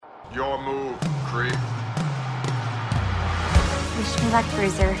Your move, creep. Wish me luck,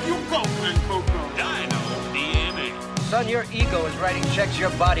 Bruiser. You go, Big Coco. Dino DNA. Son, your ego is writing checks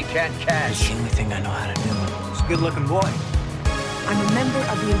your body can't cash. It's the only thing I know how to do. It's a good-looking boy. I'm a member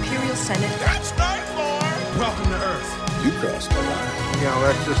of the Imperial Senate. That's nice, boy. Welcome to Earth. You crossed the line. You know,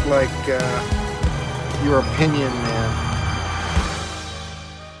 that's just like your opinion, man.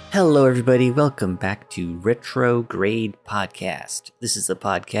 Hello, everybody. Welcome back to Retrograde Podcast. This is a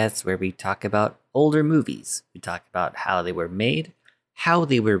podcast where we talk about older movies. We talk about how they were made, how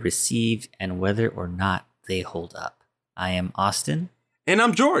they were received, and whether or not they hold up. I am Austin. And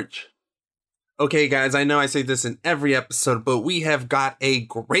I'm George. Okay, guys, I know I say this in every episode, but we have got a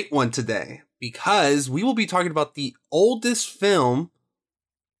great one today because we will be talking about the oldest film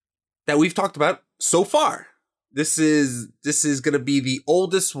that we've talked about so far. This is going to be the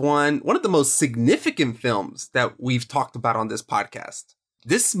oldest one of the most significant films that we've talked about on this podcast.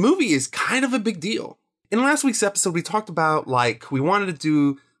 This movie is kind of a big deal. In last week's episode, we talked about, we wanted to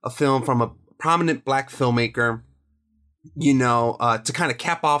do a film from a prominent black filmmaker, to kind of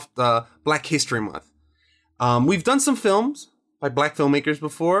cap off the Black History Month. We've done some films by black filmmakers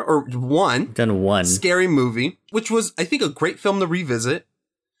before, or one. Done one. Scary Movie, which was, I think, a great film to revisit.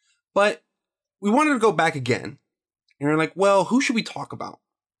 But we wanted to go back again. And we're like, well, who should we talk about?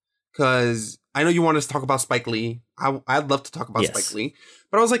 Because I know you want us to talk about Spike Lee. I'd love to talk about Spike Lee.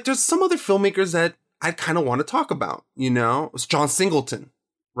 But I was like, there's some other filmmakers that I kind of want to talk about, It's John Singleton,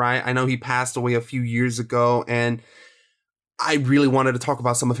 right? I know he passed away a few years ago, and I really wanted to talk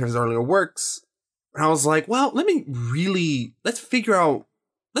about some of his earlier works. And I was like, well, let's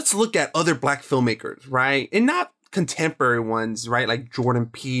look at other black filmmakers, right? And not contemporary ones, right? Like Jordan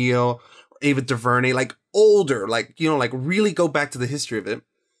Peele, or Ava DuVernay, like older, really go back to the history of it.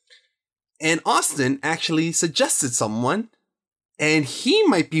 And Austin actually suggested someone, and he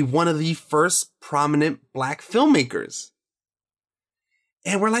might be one of the first prominent black filmmakers.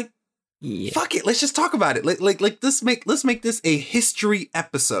 And we're like, fuck it, let's just talk about it. Let's make this a history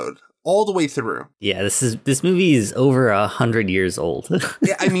episode all the way through. Yeah, this movie is over 100 years old.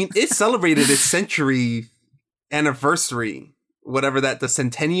 Yeah, I mean, it celebrated its century anniversary, the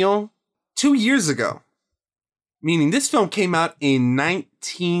centennial, 2 years ago. Meaning this film came out in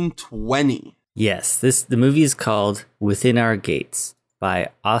 1920. Yes, the movie is called Within Our Gates by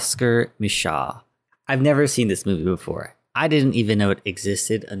Oscar Micheaux. I've never seen this movie before. I didn't even know it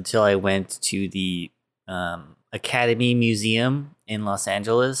existed until I went to the Academy Museum in Los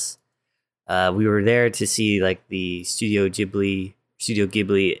Angeles. We were there to see the Studio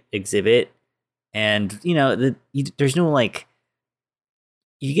Ghibli exhibit, and there's no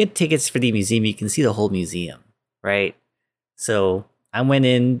you get tickets for the museum, you can see the whole museum, right? So I went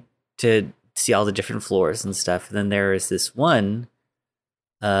in to see all the different floors and stuff, and then there is this one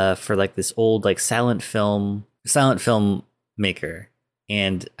for this old silent film maker,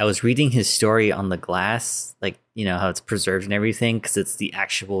 and I was reading his story on the glass, how it's preserved and everything, because it's the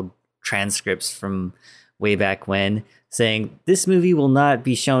actual transcripts from way back when, saying this movie will not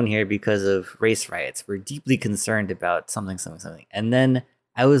be shown here because of race riots. We're deeply concerned about something. And then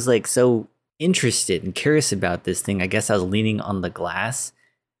I was so interested and curious about this thing. I guess I was leaning on the glass,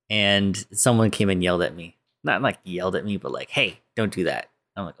 and someone came and yelled at me. Not yelled at me, but hey, don't do that.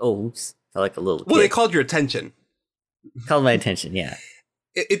 I'm like, oh, oops. Felt like a little kid. Well, they called your attention. Called my attention, yeah.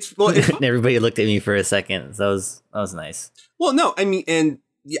 And everybody looked at me for a second. So that was nice. Well, no, I mean, and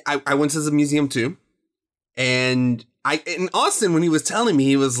I went to the museum too, and in Austin, when he was telling me,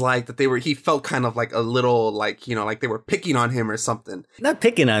 he was like that he felt kind of a little they were picking on him or something. Not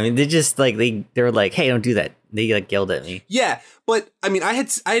picking on me. They just they were like, hey, don't do that. They yelled at me. Yeah, but I mean, I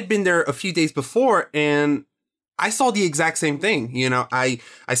had been there a few days before, and I saw the exact same thing. I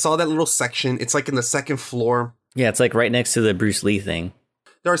saw that little section. It's in the second floor. Yeah, it's right next to the Bruce Lee thing.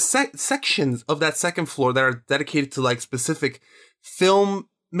 There are sections of that second floor that are dedicated to specific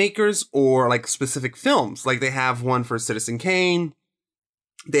filmmakers or specific films. They have one for Citizen Kane.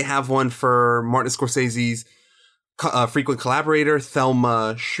 They have one for Martin Scorsese's frequent collaborator,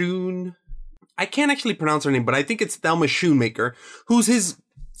 Thelma Schoon. I can't actually pronounce her name, but I think it's Thelma Schoonmaker, who's his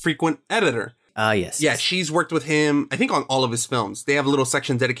frequent editor. Yes. Yeah, she's worked with him, I think, on all of his films. They have a little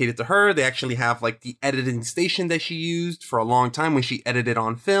section dedicated to her. They actually have the editing station that she used for a long time when she edited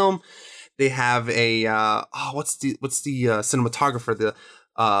on film. They have a what's the cinematographer, the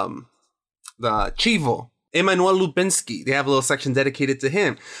Chivo, Emmanuel Lubensky. They have a little section dedicated to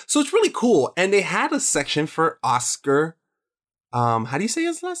him. So it's really cool. And they had a section for Oscar. How do you say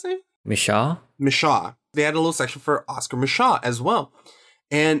his last name? Micheaux. They had a little section for Oscar Micheaux as well.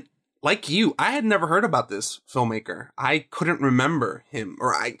 And like you, I had never heard about this filmmaker. I couldn't remember him,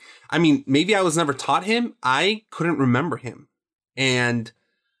 or I mean, maybe I was never taught him. I couldn't remember him. And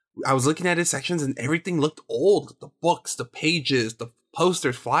I was looking at his sections and everything looked old. The books, the pages, the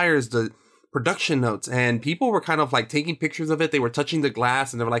posters, flyers, the production notes, and people were kind of like taking pictures of it. They were touching the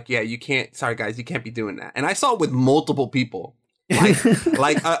glass and they were like, yeah, you can't, sorry guys, you can't be doing that. And I saw it with multiple people.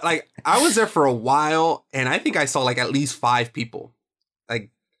 Like I was there for a while and I think I saw like at least 5 people like,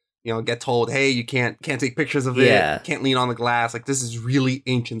 you know, get told, hey, you can't take pictures of it. Yeah. Can't lean on the glass. Like, this is really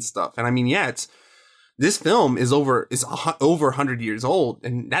ancient stuff. And I mean, yeah, this film is over 100 years old,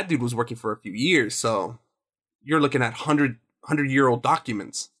 and that dude was working for a few years. So you're looking at 100-year-old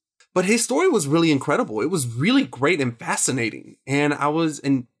documents. But his story was really incredible. It was really great and fascinating. And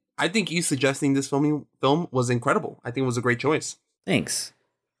I think you suggesting this film was incredible. I think it was a great choice. Thanks.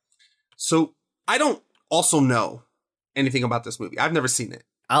 So I don't also know anything about this movie. I've never seen it.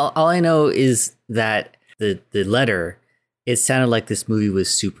 All I know is that the letter, it sounded like this movie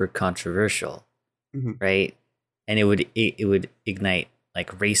was super controversial, right? And it would ignite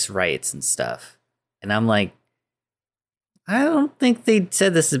like race riots and stuff. And I'm like, I don't think they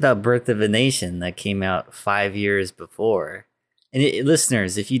said this about Birth of a Nation that came out 5 years before. And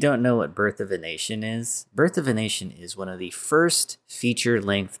listeners, if you don't know what Birth of a Nation is one of the first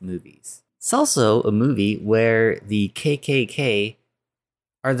feature-length movies. It's also a movie where the KKK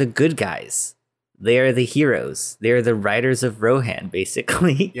are the good guys. They are the heroes. They are the Riders of Rohan,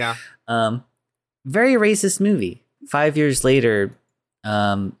 basically. Yeah. Very racist movie. 5 years later,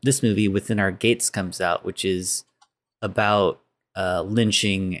 this movie, Within Our Gates, comes out, which is about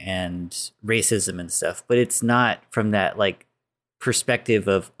lynching and racism and stuff. But it's not from that like perspective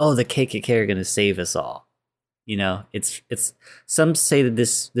of, oh, the KKK are going to save us all. You know, it's some say that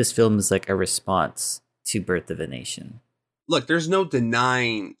this film is like a response to Birth of a Nation. Look, there's no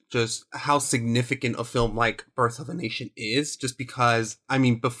denying just how significant a film like Birth of a Nation is, just because, I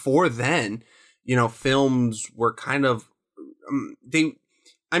mean, before then, you know, films were kind of, the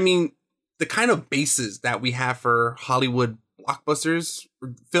kind of basis that we have for Hollywood blockbusters,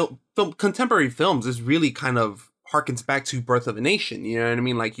 contemporary films is really kind of harkens back to Birth of a Nation. You know what I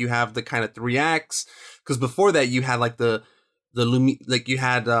mean? Like, you have the kind of 3 acts, because before that you had like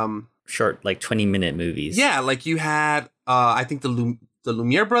short, like 20-minute movies. Yeah, like you had, I think the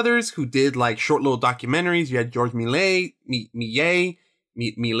Lumiere brothers, who did like short little documentaries. You had George Millet.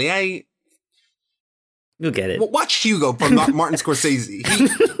 You'll get it. Watch Hugo from Martin Scorsese.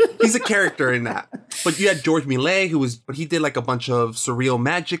 He's a character in that. But you had George Millet, but he did like a bunch of surreal,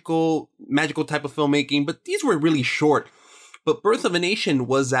 magical type of filmmaking. But these were really short. But Birth of a Nation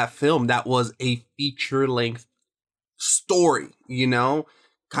was that film that was a feature-length story, you know?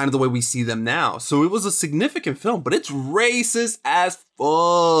 Kind of the way we see them now. So it was a significant film, but it's racist as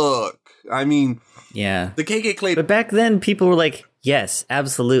fuck. I mean, yeah. The KKK. But back then, people were like, yes,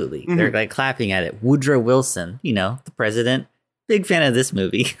 absolutely. Mm-hmm. They're like clapping at it. Woodrow Wilson, you know, the president, big fan of this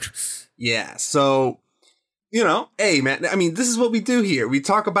movie. Yeah. So, you know, hey, man, I mean, this is what we do here. We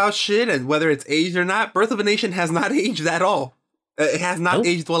talk about shit, and whether it's aged or not, Birth of a Nation has not aged at all. It has not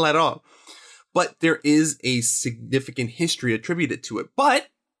aged well at all. But there is a significant history attributed to it. But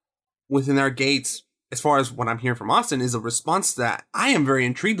Within Our Gates, as far as what I'm hearing from Austin, is a response to that. I am very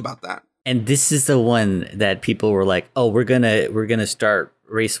intrigued about that. And this is the one that people were like, "Oh, we're gonna start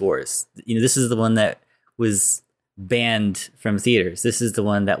race wars." You know, this is the one that was banned from theaters. This is the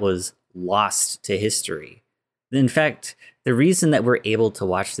one that was lost to history. In fact, the reason that we're able to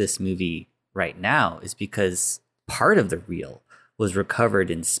watch this movie right now is because part of the reel was recovered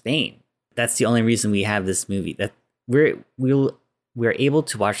in Spain. That's the only reason we have this movie. That we're able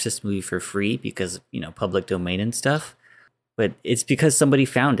to watch this movie for free because, you know, public domain and stuff, but it's because somebody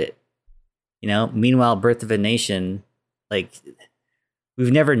found it, you know. Meanwhile, Birth of a Nation, like,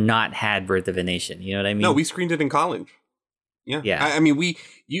 we've never not had Birth of a Nation. You know what I mean? No, we screened it in college. Yeah. Yeah. I mean, we've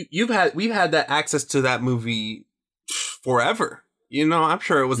had that access to that movie forever. You know, I'm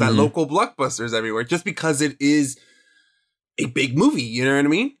sure it was at local blockbusters everywhere just because it is a big movie. You know what I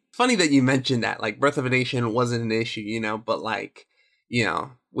mean? Funny that you mentioned that, like, Birth of a Nation wasn't an issue, you know, but like, you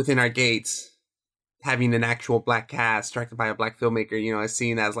know, Within Our Gates, having an actual black cast directed by a black filmmaker, you know, is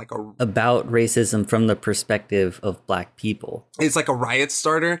seen as like about racism from the perspective of black people. It's like a riot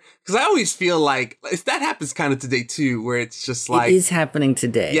starter. Because I always feel like that happens kind of today too, where it's just like, it is happening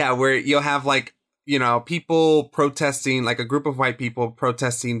today. Yeah, where you'll have like, you know, people protesting, like a group of white people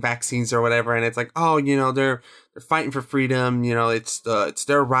protesting vaccines or whatever, and it's like, oh, you know, they're fighting for freedom, you know, it's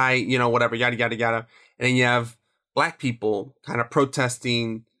their right, you know, whatever, yada yada yada. And then you have black people kind of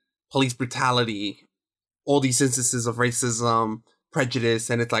protesting police brutality, all these instances of racism, prejudice,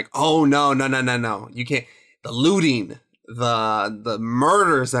 and it's like, oh no, you can't. The looting, the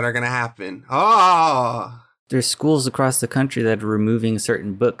murders that are gonna happen. Oh, There's schools across the country that are removing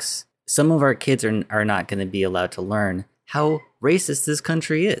certain books. Some of our kids are not going to be allowed to learn how racist this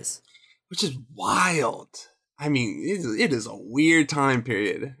country is. which is wild. I mean, it is a weird time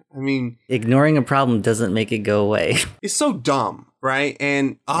period. I mean, Ignoring a problem doesn't make it go away. it's so dumb, right?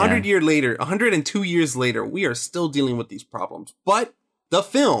 And 102 years later, we are still dealing with these problems. But the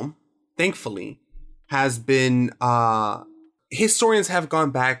film, thankfully, has been, historians have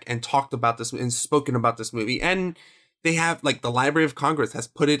gone back and talked about this and spoken about this movie. And they have, like, the Library of Congress has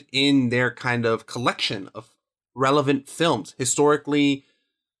put it in their kind of collection of relevant films, historically,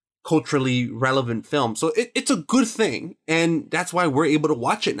 culturally relevant films. So it's a good thing. And that's why we're able to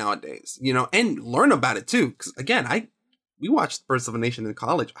watch it nowadays, you know, and learn about it too. Because again, we watched Birth of a Nation in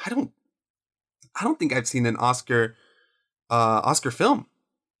college. I don't think I've seen an Oscar film.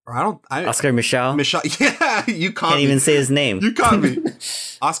 Or Oscar Michaud? Michaud. Yeah, you caught me. Can't even say his name. You caught me.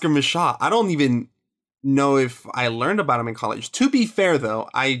 Oscar Michaud. I don't even know if I learned about him in college. To be fair, though,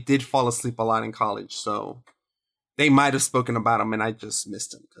 I did fall asleep a lot in college, so they might have spoken about him and I just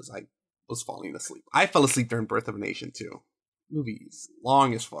missed him because I was falling asleep. I fell asleep during Birth of a Nation, too. Movie's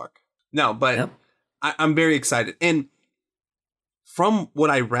long as fuck. No, but yep. I'm very excited. And from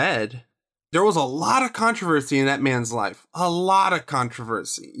what I read, there was a lot of controversy in that man's life. A lot of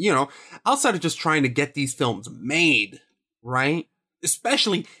controversy. You know, outside of just trying to get these films made, right?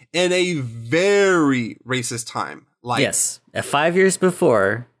 Especially in a very racist time. Like, yes. 5 years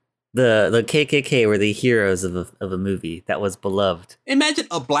before, the KKK were the heroes of a movie that was beloved. Imagine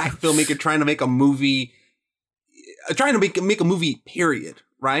a black filmmaker trying to make a movie, make a movie, period,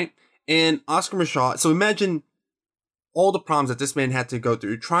 right? And Oscar Michaud. So imagine all the problems that this man had to go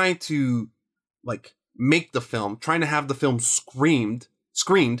through trying to, like, make the film, trying to have the film screened.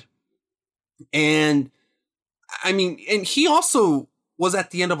 And I mean, and he also was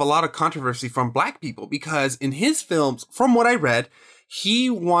at the end of a lot of controversy from black people because in his films, from what I read, he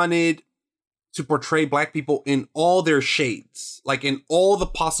wanted to portray black people in all their shades, like in all the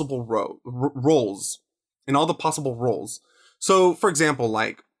possible roles, So, for example,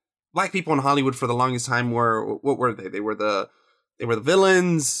 like black people in Hollywood for the longest time what were they? They were the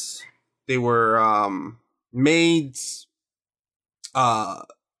villains. They were maids,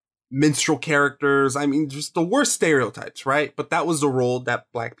 minstrel characters. I mean, just the worst stereotypes, right? But that was the role that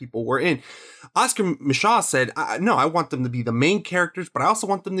black people were in. Oscar Michaud said, no, I want them to be the main characters, but I also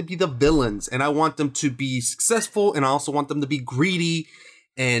want them to be the villains. And I want them to be successful. And I also want them to be greedy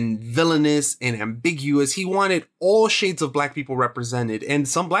and villainous and ambiguous. He wanted all shades of black people represented. And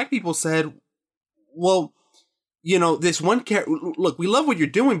some black people said, well, you know, this one character, look, we love what you're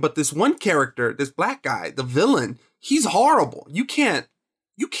doing, but this one character, this black guy, the villain, he's horrible. You can't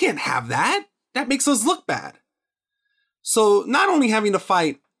have that. That makes us look bad. So not only having to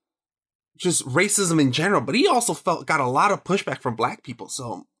fight just racism in general, but he also got a lot of pushback from black people.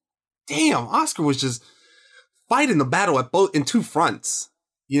 So damn, Oscar was just fighting the battle in two fronts.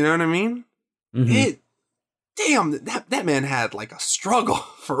 You know what I mean? Mm-hmm. That man had like a struggle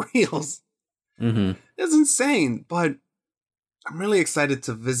for reals. Mm-hmm. It's insane, but I'm really excited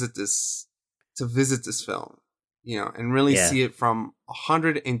to visit this film, you know, and really see it from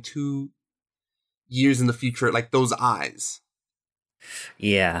 102 years in the future, like those eyes.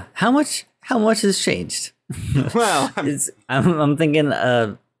 Yeah. How much has changed? Well, I'm thinking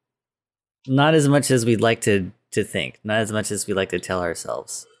not as much as we'd like to think, not as much as we like to tell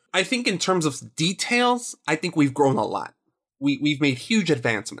ourselves. I think in terms of details, I think we've grown a lot. We've made huge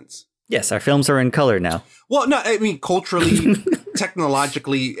advancements. Yes, our films are in color now. Well, no, I mean, culturally,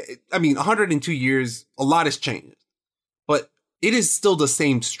 technologically, I mean, 102 years, a lot has changed. But it is still the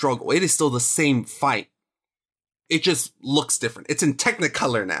same struggle. It is still the same fight. It just looks different. It's in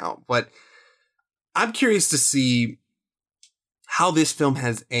Technicolor now. But I'm curious to see how this film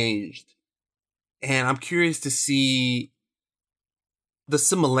has aged. And I'm curious to see the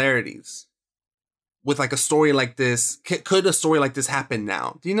similarities with like a story like this. Could a story like this happen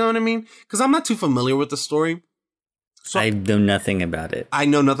now? Do you know what I mean? Because I'm not too familiar with the story. So I know nothing about it. I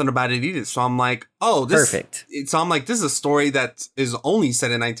know nothing about it either. So I'm like, oh, this perfect. So I'm like, this is a story that is only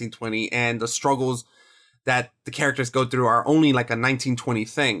set in 1920, and the struggles that the characters go through are only like a 1920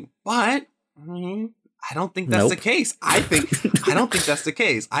 thing. But I don't think that's the case. I don't think that's the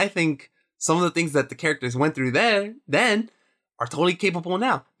case. I think some of the things that the characters went through then are totally capable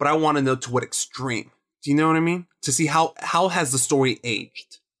now. But I want to know to what extreme. Do you know what I mean? To see how has the story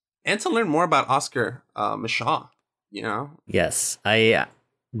aged, and to learn more about Oscar Michaud. You know? Yes.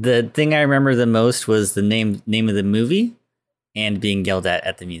 The thing I remember the most was the name of the movie. and being yelled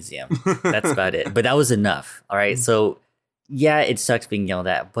at the museum. That's about it. But that was enough. All right. So yeah, it sucked being yelled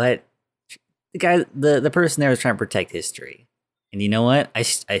at, but the person there was trying to protect history. And you know what? I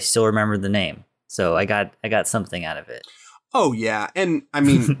still remember the name. So I got something out of it. Oh yeah. And I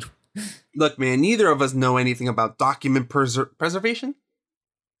mean, look, man, neither of us know anything about document preservation.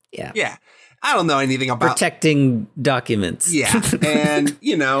 Yeah. Yeah. I don't know anything about protecting documents. Yeah. And,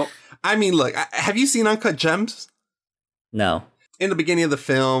 I mean, look, have you seen Uncut Gems? No. In the beginning of the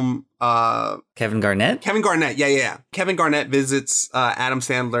film, Kevin Garnett? Yeah. Kevin Garnett visits Adam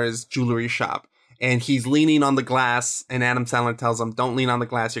Sandler's jewelry shop, and he's leaning on the glass, and Adam Sandler tells him, don't lean on the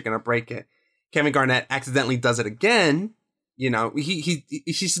glass, you're going to break it. Kevin Garnett accidentally does it again.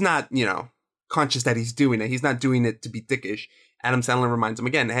 He's not, conscious that he's doing it. He's not doing it to be dickish. Adam Sandler reminds him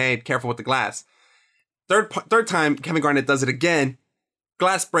again, hey, careful with the glass. Third time, Kevin Garnett does it again.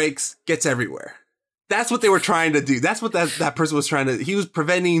 Glass breaks, gets everywhere. That's what they were trying to do. That's what that person was trying to. He was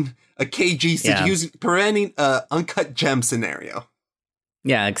preventing a KG situation. Yeah. He was preventing a Uncut Gem scenario.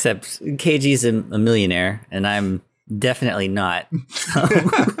 Yeah, except KG's a millionaire, and I'm definitely not.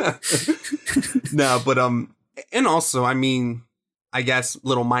 No, but and also, I mean, I guess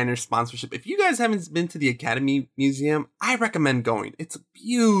little minor sponsorship. If you guys haven't been to the Academy Museum, I recommend going. It's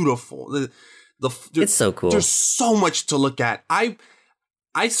beautiful. It's so cool. There's so much to look at. I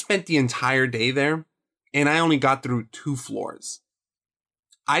spent the entire day there, and I only got through 2 floors.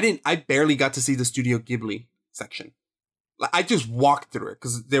 I barely got to see the Studio Ghibli section. I just walked through it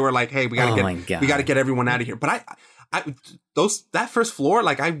because they were like, "Hey, we gotta get everyone out of here." But that first floor,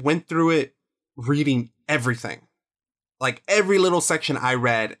 like, I went through it reading everything, like every little section I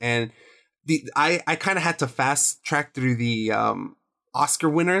read, and I kind of had to fast track through the Oscar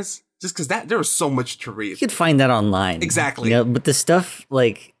winners just because there was so much to read. You could find that online, exactly. But the stuff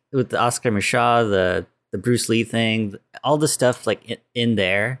like with the Oscar Michaud, the Bruce Lee thing, all the stuff like in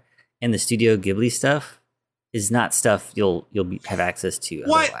there, and the Studio Ghibli stuff is not stuff you'll have access to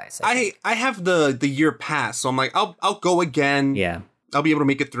otherwise. I have the year pass, so I'm like, I'll go again. Yeah, I'll be able to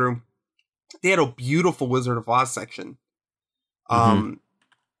make it through. They had a beautiful Wizard of Oz section.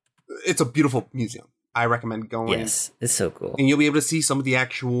 It's a beautiful museum. I recommend going. Yes, it's so cool, and you'll be able to see some of the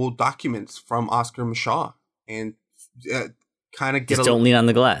actual documents from Oscar Michaud and kind of get. Just don't lean on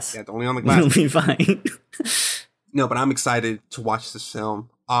the glass. Yeah, don't lean on the glass. You'll be fine. No, but I'm excited to watch this film.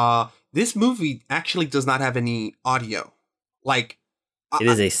 This movie actually does not have any audio. Like, it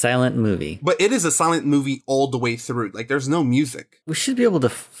is a silent movie. But it is a silent movie all the way through. Like, there's no music. We should be able to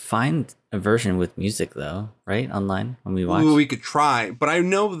find a version with music, though, right? Online when we watch. We could try. But I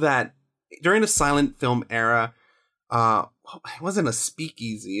know that during the silent film era, it wasn't a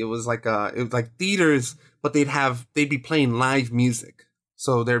speakeasy. It was like theaters, but they'd be playing live music.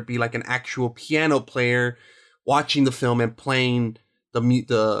 So there'd be like an actual piano player watching the film and playing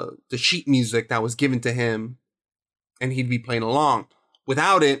the sheet music that was given to him, and he'd be playing along.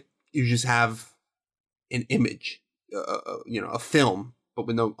 Without it, you just have an image, a film, but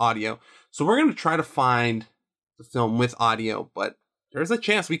with no audio. So we're going to try to find the film with audio, but there's a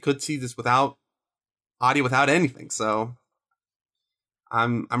chance we could see this without audio, without anything. So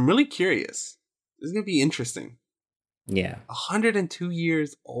I'm really curious. This is going to be interesting. Yeah. 102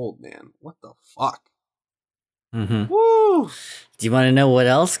 years old, man. What the fuck? Mm-hmm. Woo! Do you want to know what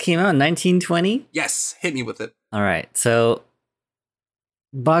else came out in 1920? Yes, hit me with it. All right. So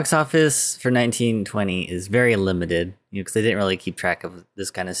box office for 1920 is very limited, because they didn't really keep track of this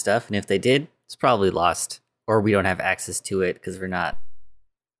kind of stuff. And if they did, it's probably lost, or we don't have access to it because we're not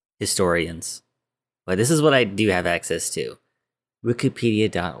historians. But this is what I do have access to.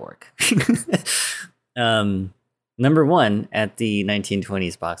 Wikipedia.org. Number 1 at the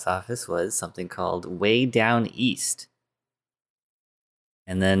 1920s box office was something called Way Down East.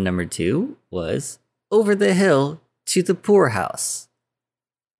 And then number 2 was Over the Hill to the Poorhouse.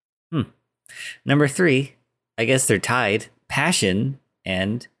 Number 3, I guess they're tied, Passion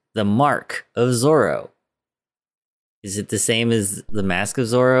and The Mark of Zorro. Is it the same as The Mask of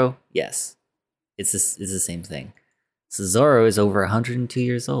Zorro? Yes. It's the same thing. So Zorro is over 102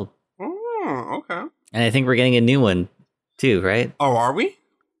 years old. Oh, okay. And I think we're getting a new one, too, right? Oh, are we?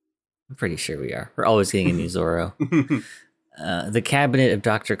 I'm pretty sure we are. We're always getting a new Zorro. The Cabinet of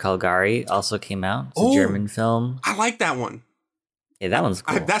Dr. Caligari also came out. It's a German film. I like that one. Yeah, that one's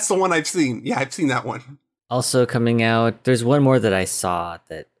cool. That's the one I've seen. Yeah, I've seen that one. Also coming out, there's one more that I saw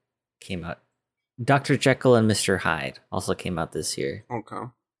that came out. Dr. Jekyll and Mr. Hyde also came out this year. Okay.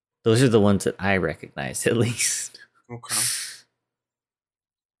 Those are the ones that I recognized, at least. Okay.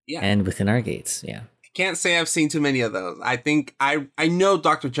 Yeah. And Within Our Gates, yeah. Can't say I've seen too many of those. I think I know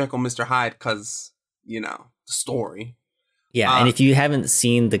Dr. Jekyll, Mr. Hyde because, the story. Yeah, and if you haven't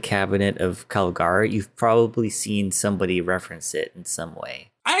seen The Cabinet of Caligari, you've probably seen somebody reference it in some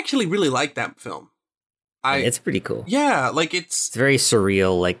way. I actually really like that film. It's pretty cool. Yeah, like it's very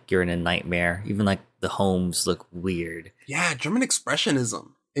surreal, like you're in a nightmare. Even like the homes look weird. Yeah, German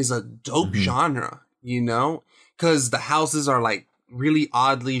Expressionism is a dope genre, you know? Because the houses are like really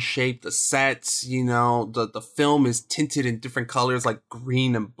oddly shaped, the sets, you know, the film is tinted in different colors like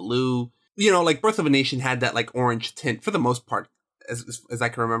green and blue. You know, like Birth of a Nation had that like orange tint for the most part, as I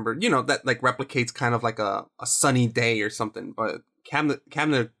can remember, you know, that like replicates kind of like a sunny day or something. But Cabinet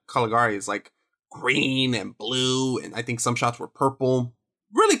of Caligari is like green and blue, and I think some shots were purple.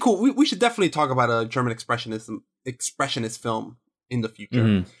 Really cool. We should definitely talk about a German expressionist film in the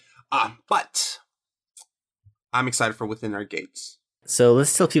future. But I'm excited for Within Our Gates. So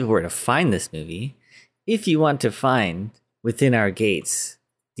let's tell people where to find this movie. If you want to find Within Our Gates,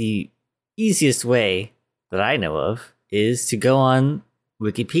 the easiest way that I know of is to go on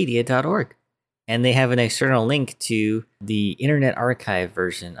wikipedia.org. And they have an external link to the Internet Archive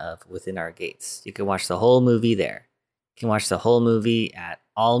version of Within Our Gates. You can watch the whole movie there. You can watch the whole movie at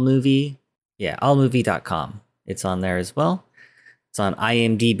allmovie. Yeah, allmovie.com. It's on there as well. It's on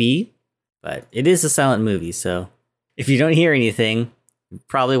IMDb, but it is a silent movie, so if you don't hear anything, you're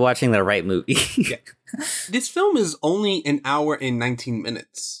probably watching the right movie. Yeah. This film is only an hour and 19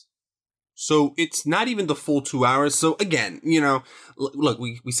 minutes. So it's not even the full 2 hours. So again, you know, look,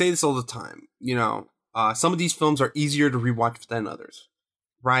 we say this all the time. You know, some of these films are easier to rewatch than others,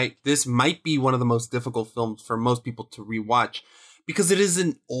 right? This might be one of the most difficult films for most people to rewatch because it is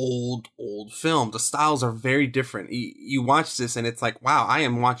an old film. The styles are very different. You watch this and it's like, wow, I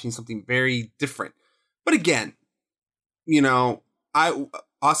am watching something very different. But again, you know,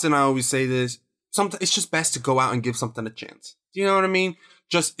 Austin, I always say this, it's just best to go out and give something a chance. Do you know what I mean?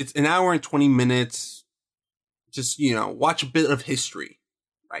 It's an hour and 20 minutes. Just, you know, watch a bit of history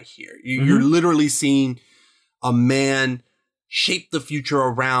right here. You're literally seeing a man shape the future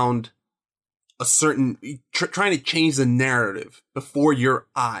around a certain, trying to change the narrative before your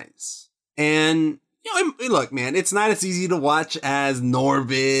eyes. And, you know, look, man, it's not as easy to watch as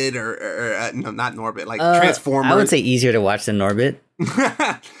Norbit or no, not Norbit, like Transformers. I would say easier to watch than Norbit.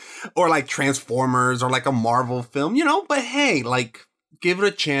 Or like Transformers or like a Marvel film, you know, but hey, like, give it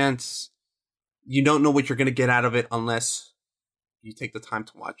a chance. You don't know what you're going to get out of it unless you take the time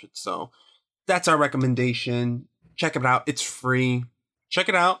to watch it. So that's our recommendation. Check it out. It's free. Check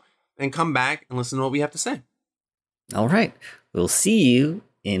it out and come back and listen to what we have to say. All right. We'll see you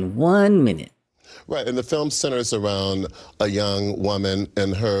in 1 minute. Right, and the film centers around a young woman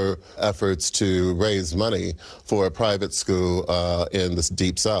and her efforts to raise money for a private school in the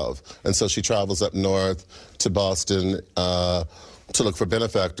Deep South. And so she travels up north to Boston to look for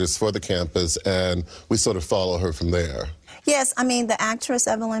benefactors for the campus, and we sort of follow her from there. Yes, I mean, the actress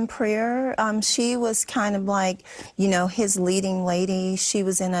Evelyn Prier, she was kind of like, you know, his leading lady. She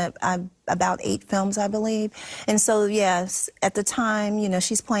was in about 8 films, I believe. And so, yes, at the time, you know,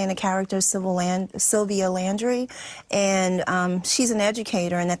 she's playing a character, Sylvia Landry, and she's an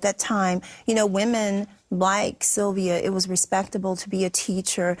educator. And at that time, you know, women like Sylvia, it was respectable to be a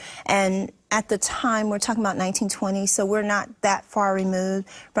teacher. And at the time, we're talking about 1920, so we're not that far removed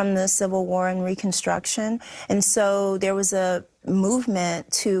from the Civil War and Reconstruction. And so there was a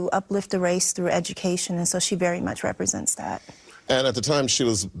movement to uplift the race through education, and so she very much represents that. And at the time, she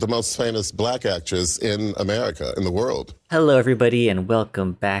was the most famous black actress in America, in the world. Hello, everybody, and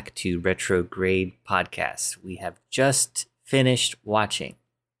welcome back to Retrograde Podcast. We have just finished watching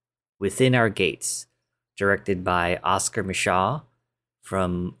Within Our Gates, directed by Oscar Micheaux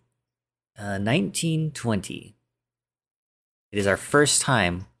from 1920. It is our first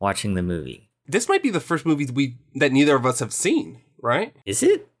time watching the movie. This might be the first movie that neither of us have seen, right? Is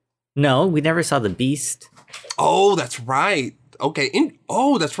it? No, we never saw The Beast. Oh, that's right. Okay.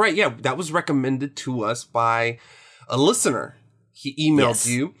 That's right. Yeah, that was recommended to us by a listener. He emailed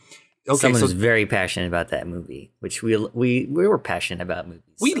you. Okay, someone who's very passionate about that movie, which we were passionate about movies.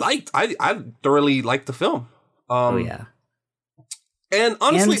 I thoroughly liked the film. Oh yeah. And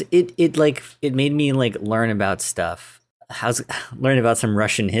honestly, and it made me like learn about stuff. Learn about some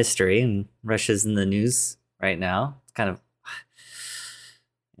Russian history, and Russia's in the news right now. It's kind of,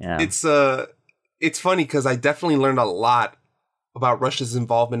 yeah. It's funny because I definitely learned a lot about Russia's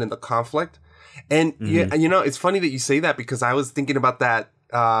involvement in the conflict, and yeah, you know, it's funny that you say that because I was thinking about that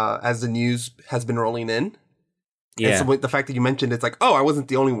as the news has been rolling in. Yeah. And so the fact that you mentioned it's like, oh, I wasn't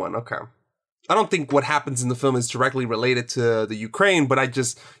the only one. Okay. I don't think what happens in the film is directly related to the Ukraine, but I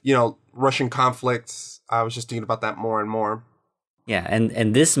just, you know, Russian conflicts, I was just thinking about that more and more. Yeah,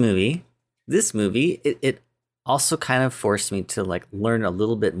 and this movie, it also kind of forced me to like learn a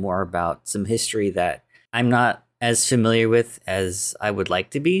little bit more about some history that I'm not as familiar with as I would like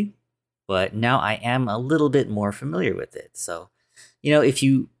to be, but now I am a little bit more familiar with it. So, you know,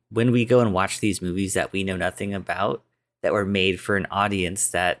 when we go and watch these movies that we know nothing about, that were made for an audience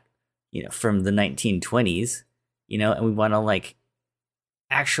that, you know, from the 1920s, you know, and we want to like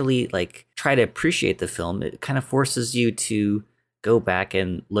actually like try to appreciate the film, it kind of forces you to go back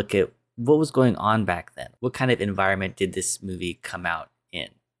and look at what was going on back then. What kind of environment did this movie come out in,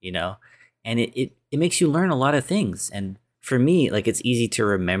 you know? And it makes you learn a lot of things. And for me, like, it's easy to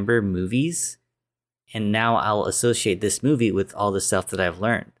remember movies. And now I'll associate this movie with all the stuff that I've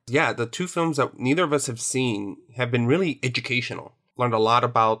learned. Yeah, the two films that neither of us have seen have been really educational. Learned a lot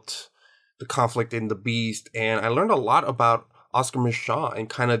about the conflict in The Beast. And I learned a lot about Oscar Micheaux and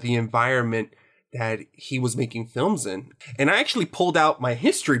kind of the environment that he was making films in. And I actually pulled out my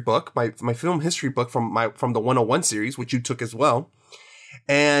history book, my film history book from the 101 series, which you took as well.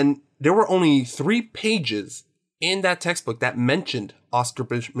 And there were only 3 pages in that textbook that mentioned Oscar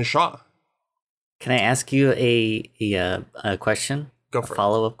Micheaux. Can I ask you a question? Go for it. A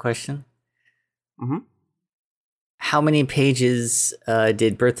follow-up question? Mm-hmm. How many pages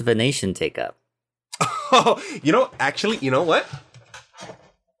did Birth of a Nation take up? You know what?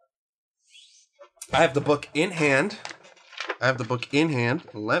 I have the book in hand.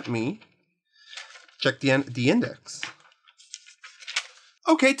 Let me check the index.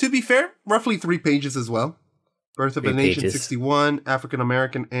 Okay, to be fair, roughly 3 pages as well. Birth of a Nation, 61, African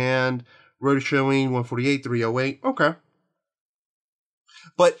American, and Road Showing, 148, 308. Okay.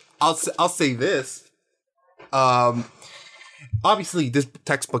 But I'll say this. Obviously, this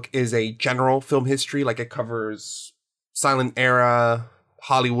textbook is a general film history. Like, it covers silent era,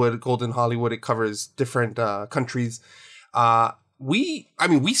 Hollywood, golden Hollywood. It covers different countries. We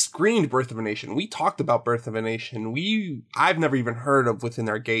screened Birth of a Nation. We talked about Birth of a Nation. I've never even heard of Within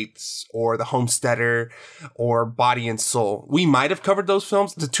Our Gates or The Homesteader or Body and Soul. We might have covered those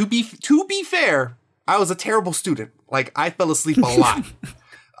films. To be fair, I was a terrible student. Like, I fell asleep a lot.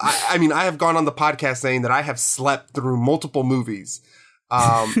 I have gone on the podcast saying that I have slept through multiple movies.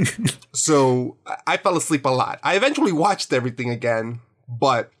 So I fell asleep a lot. I eventually watched everything again,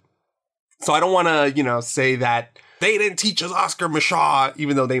 but so I don't want to, say that they didn't teach us Oscar Micheaux,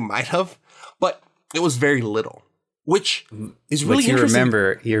 even though they might have, but it was very little, which is really interesting.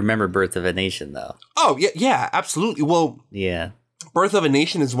 You remember Birth of a Nation, though. Oh, yeah, absolutely. Well, yeah. Birth of a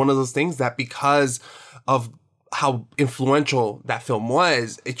Nation is one of those things that because of how influential that film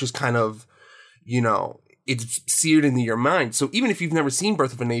was, it just kind of, it's seared into your mind. So even if you've never seen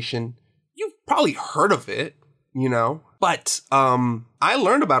Birth of a Nation, you've probably heard of it, But I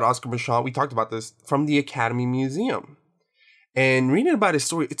learned about Oscar Micheaux, we talked about this, from the Academy Museum. And reading about his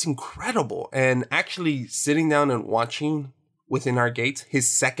story, it's incredible. And actually sitting down and watching Within Our Gates, his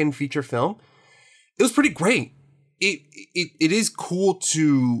second feature film, it was pretty great. It is cool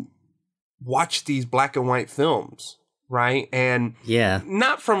to watch these black and white films, right? And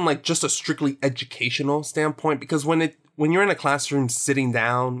not from like just a strictly educational standpoint, because when you're in a classroom sitting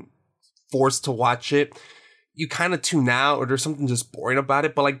down, forced to watch it, you kind of tune out, or there's something just boring about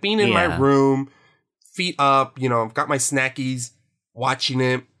it. But like being in my room, feet up, I've got my snackies, watching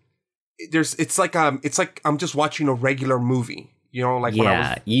it. It's like I'm just watching a regular movie. You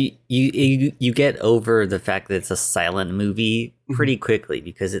get over the fact that it's a silent movie pretty quickly,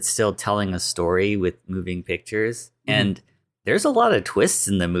 because it's still telling a story with moving pictures, and there's a lot of twists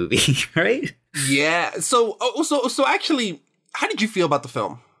in the movie, right? Yeah. So actually, how did you feel about the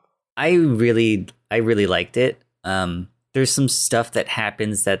film? I really liked it. There's some stuff that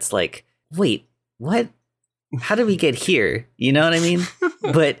happens that's like, wait, what? How did we get here? You know what I mean?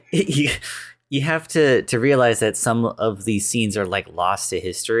 But you have to realize that some of these scenes are like lost to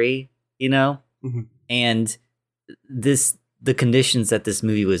history, and the conditions that this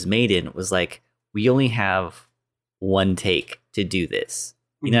movie was made in was like, we only have one take to do this.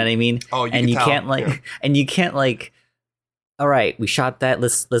 You know what I mean? Oh, you can't like, all right, we shot that.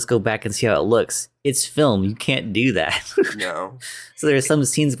 Let's go back and see how it looks. It's film. You can't do that. No. So there's some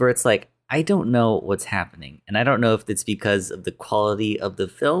scenes where it's like, I don't know what's happening, and I don't know if it's because of the quality of the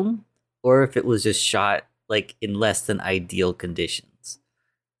film or if it was just shot like in less than ideal conditions.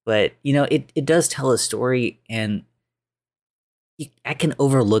 But it does tell a story, and I can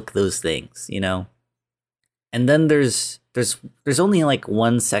overlook those things, And then there's only like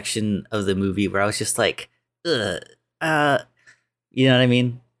one section of the movie where I was just like, you know what I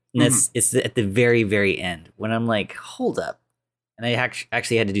mean? And it's at the very, very end when I'm like, hold up. And I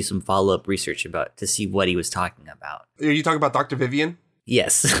actually had to do some follow-up research to see what he was talking about. Are you talking about Dr. Vivian?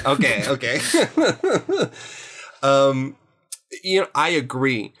 Yes. Okay. I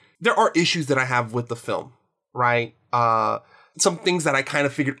agree. There are issues that I have with the film, right? Some things that I kind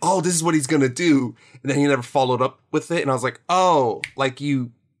of figured, oh, this is what he's gonna do, and then he never followed up with it, and I was like, oh, like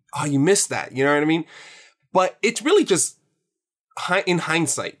you missed that, you know what I mean? But it's really just in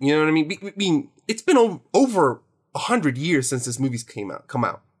hindsight, you know what I mean? I mean, it's been over 100 years since this movie's come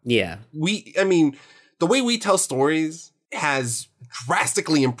out. Yeah. The way we tell stories has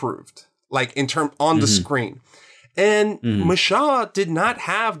drastically improved, like on the screen. And Mashaw did not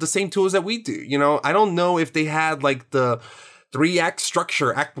have the same tools that we do. You know, I don't know if they had like the 3-act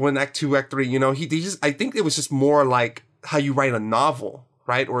structure, act 1, act 2, act 3, you know, I think it was just more like how you write a novel,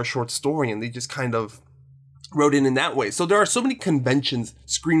 right? Or a short story. And they just kind of wrote it in that way. So there are so many conventions,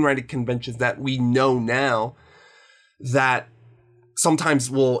 screenwriting conventions that we know now that sometimes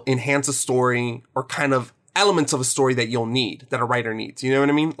will enhance a story or kind of elements of a story that you'll need, that a writer needs. You know what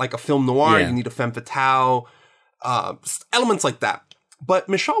I mean? Like a film noir, you need a femme fatale, elements like that. But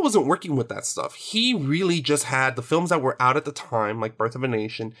Michal wasn't working with that stuff. He really just had the films that were out at the time, like Birth of a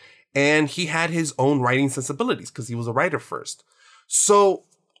Nation, and he had his own writing sensibilities because he was a writer first. So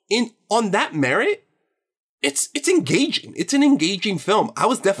on that merit, it's engaging. It's an engaging film. I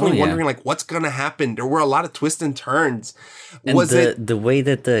was definitely wondering like what's gonna happen. There were a lot of twists and turns. And the way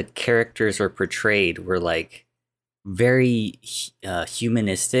that the characters were portrayed were like very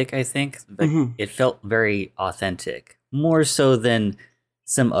humanistic, I think. Like it felt very authentic, more so than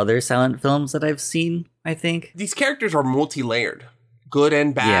some other silent films that I've seen, I think. These characters are multi-layered, good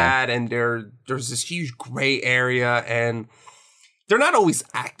and bad, and there's this huge gray area, and they're not always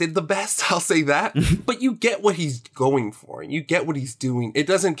acted the best, I'll say that, but you get what he's going for. You get what he's doing. It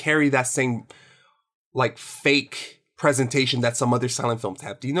doesn't carry that same like fake presentation that some other silent films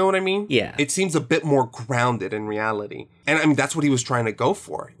have. Do you know what I mean? Yeah. It seems a bit more grounded in reality. And I mean, that's what he was trying to go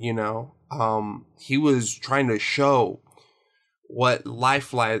for, you know? He was trying to show what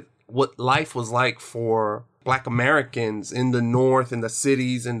life was like for Black Americans in the North, in the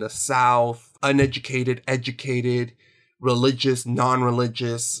cities, in the South, uneducated, educated, religious,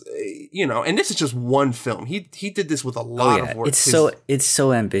 non-religious, you know, and this is just one film. He did this with a lot of work. It's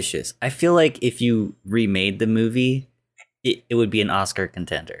so ambitious. I feel like if you remade the movie, it would be an Oscar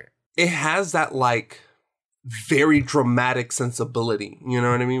contender. It has that like very dramatic sensibility, you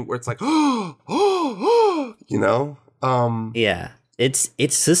know what I mean? Where it's like, you know? Yeah. It's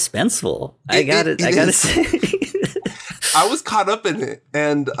suspenseful. I gotta say. I was caught up in it,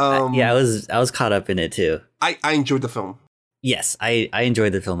 and I was caught up in it too. I enjoyed the film. Yes, I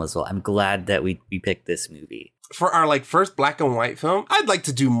enjoyed the film as well. I'm glad that we picked this movie for our like first black and white film. I'd like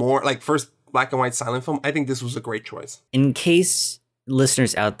to do more like first black and white silent film. I think this was a great choice. In case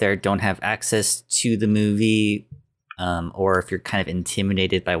listeners out there don't have access to the movie, or if you're kind of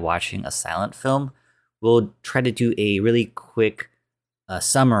intimidated by watching a silent film, we'll try to do a really quick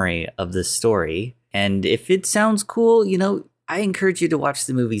summary of the story. And if it sounds cool, you know, I encourage you to watch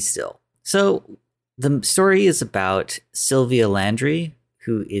the movie still. So the story is about Sylvia Landry,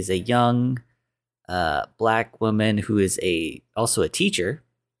 who is a young Black woman who is also a teacher.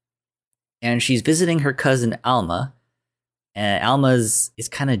 And she's visiting her cousin Alma. And Alma is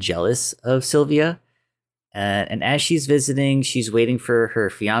kind of jealous of Sylvia. And as she's visiting, she's waiting for her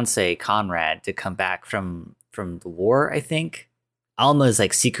fiance, Conrad, to come back from the war, I think. Alma is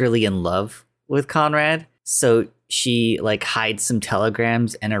like secretly in love with Conrad. So she like hides some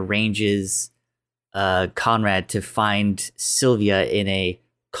telegrams and arranges Conrad to find Sylvia in a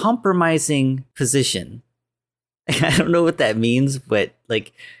compromising position. I don't know what that means, but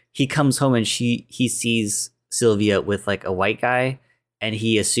like he comes home and he sees Sylvia with like a white guy and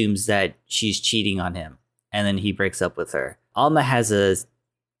he assumes that she's cheating on him. And then he breaks up with her. Alma has is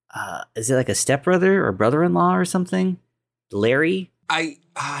it like a stepbrother or brother-in-law or something? Larry? I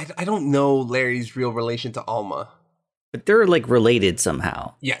don't know Larry's real relation to Alma. But they're like related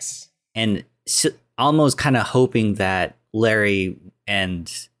somehow. Yes. And Alma's kind of hoping that Larry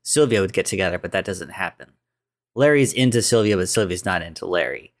and Sylvia would get together, but that doesn't happen. Larry's into Sylvia, but Sylvia's not into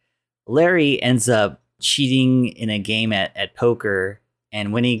Larry. Larry ends up cheating in a game at poker,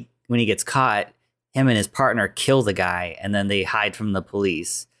 and when he gets caught, him and his partner kill the guy, and then they hide from the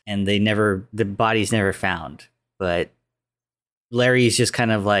police, and the body's never found. But Larry's just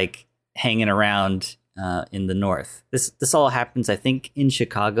kind of like hanging around in the North. This all happens, I think, in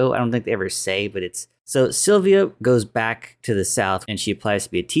Chicago. I don't think they ever say, but so Sylvia goes back to the South and she applies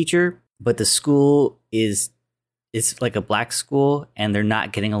to be a teacher, but the school it's like a black school and they're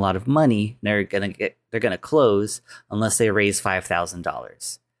not getting a lot of money. They're gonna close unless they raise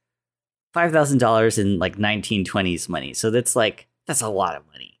 $5,000. $5,000 in like 1920s money. So that's a lot of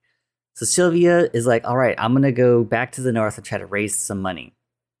money. So Sylvia is like, all right, I'm going to go back to the north and try to raise some money.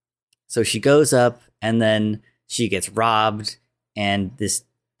 So she goes up and then she gets robbed. And this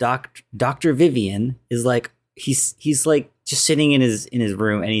Dr. Vivian is like, he's like just sitting in his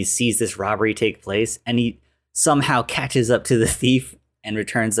room and he sees this robbery take place. And he somehow catches up to the thief and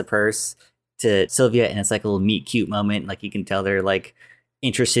returns the purse to Sylvia. And it's like a little meet cute moment. Like you can tell they're like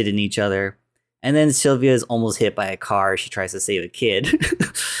interested in each other. And then Sylvia is almost hit by a car. She tries to save a kid.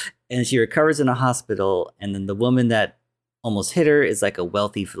 And she recovers in a hospital. And then the woman that almost hit her is like a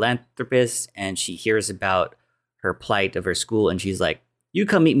wealthy philanthropist. And she hears about her plight of her school. And she's like, you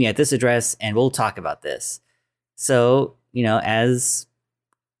come meet me at this address and we'll talk about this. So, you know, as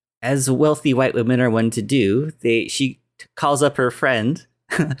wealthy white women are one to do, she calls up her friend.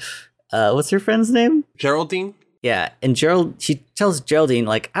 What's her friend's name? Geraldine? Yeah, and she tells Geraldine,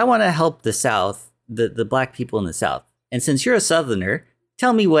 like, I want to help the South, the black people in the South. And since you're a Southerner,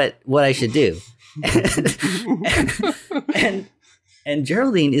 tell me what I should do. and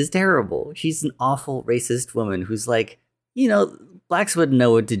Geraldine is terrible. She's an awful racist woman who's like, you know, blacks wouldn't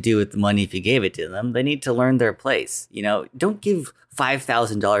know what to do with the money if you gave it to them. They need to learn their place. You know, don't give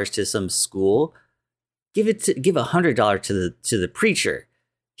 $5,000 to some school. Give $100 to the preacher.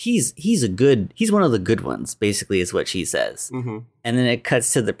 He's one of the good ones, basically, is what she says. Mm-hmm. And then it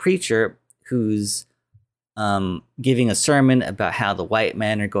cuts to the preacher who's giving a sermon about how the white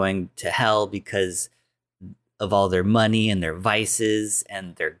men are going to hell because of all their money and their vices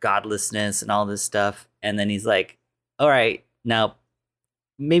and their godlessness and all this stuff. And then he's like, all right, now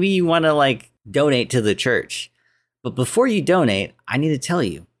maybe you want to like donate to the church. But before you donate, I need to tell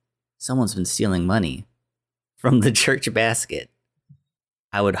you, someone's been stealing money from the church basket.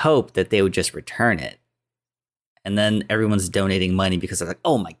 I would hope that they would just return it. And then everyone's donating money because they're like,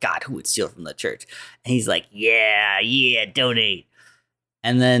 oh my God, who would steal from the church? And he's like, yeah, donate.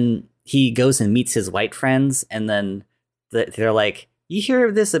 And then he goes and meets his white friends. And then they're like, you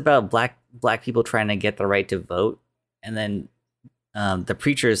hear this about black people trying to get the right to vote? And then the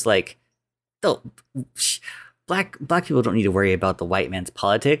preacher's like, black people don't need to worry about the white man's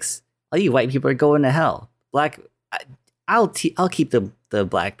politics. All you white people are going to hell. I'll keep the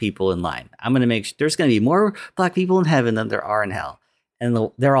black people in line. I'm going to make sure there's going to be more black people in heaven than there are in hell.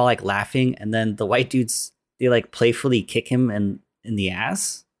 And they're all like laughing. And then the white dudes, they like playfully kick him in the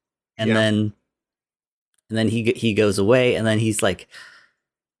ass. And then he goes away. And then he's like,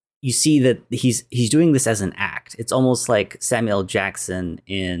 you see that he's doing this as an act. It's almost like Samuel Jackson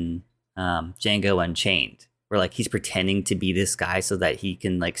in Django Unchained, where like he's pretending to be this guy so that he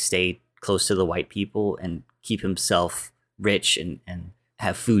can like stay close to the white people and keep himself rich and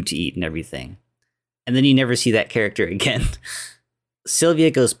have food to eat and everything. And then you never see that character again.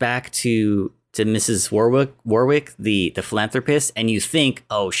 Sylvia goes back to Mrs. Warwick, the philanthropist, and you think,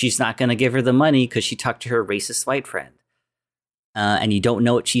 oh, she's not going to give her the money because she talked to her racist white friend. And you don't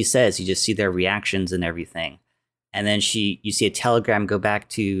know what she says. You just see their reactions and everything. And then you see a telegram go back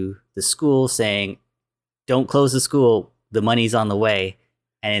to the school saying, don't close the school. The money's on the way.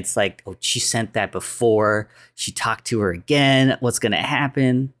 And it's like, oh, she sent that before. She talked to her again. What's going to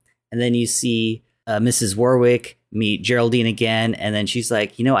happen? And then you see Mrs. Warwick meet Geraldine again. And then she's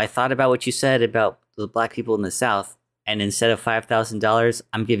like, you know, I thought about what you said about the black people in the South. And instead of $5,000,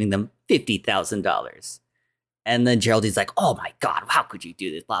 I'm giving them $50,000. And then Geraldine's like, oh my God, how could you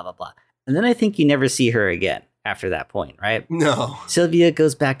do this? Blah, blah, blah. And then I think you never see her again after that point, right? No. Sylvia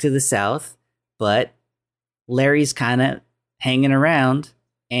goes back to the South, but Larry's kind of hanging around.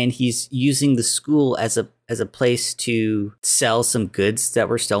 And he's using the school as a place to sell some goods that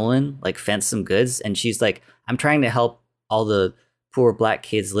were stolen, like fence some goods. And she's like, I'm trying to help all the poor black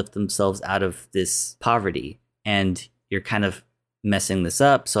kids lift themselves out of this poverty. And you're kind of messing this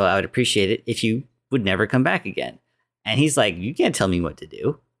up. So I would appreciate it if you would never come back again. And he's like, you can't tell me what to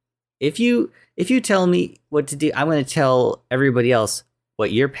do. If you tell me what to do, I'm going to tell everybody else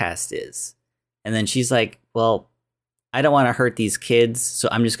what your past is. And then she's like, well, I don't want to hurt these kids, so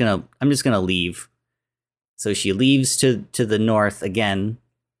I'm just gonna leave. So she leaves to the north again.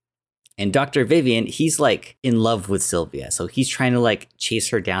 And Dr. Vivian, he's like in love with Sylvia. So he's trying to like chase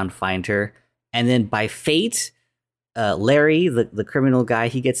her down, find her. And then by fate, Larry, the criminal guy,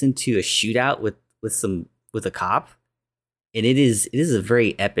 he gets into a shootout with a cop. And it is a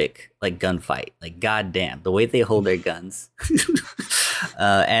very epic like gunfight. Like goddamn, the way they hold their guns.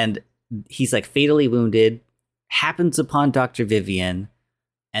 And he's like fatally wounded. Happens upon Dr. Vivian,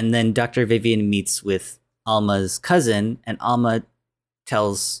 and then Dr. Vivian meets with Alma's cousin, and Alma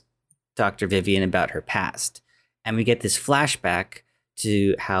tells Dr. Vivian about her past. And we get this flashback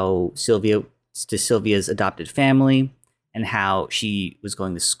to Sylvia's adopted family, and how she was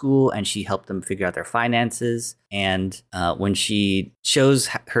going to school and she helped them figure out their finances. And when she shows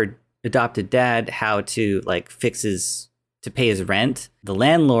her adopted dad how to like to pay his rent, the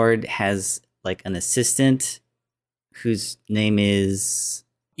landlord has like an assistant whose name is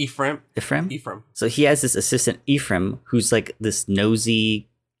Ephraim. So he has this assistant Ephraim who's like this nosy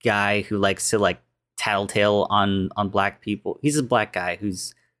guy who likes to like tattletale on black people. He's a black guy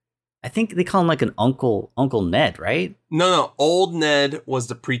who's, I think they call him like an Uncle Ned, right? No. Old Ned was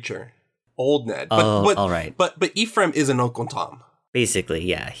the preacher. Old Ned. But all right. But Ephraim is an Uncle Tom. Basically,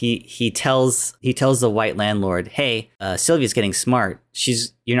 yeah. He tells the white landlord, "Hey, Sylvia's getting smart.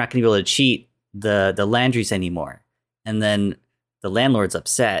 You're not going to be able to cheat the Landrys anymore." And then the landlord's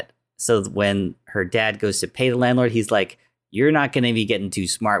upset. So when her dad goes to pay the landlord, he's like, "You're not going to be getting too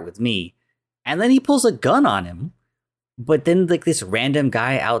smart with me." And then he pulls a gun on him. But then like this random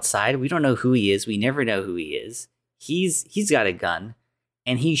guy outside, we don't know who he is. We never know who he is. He's got a gun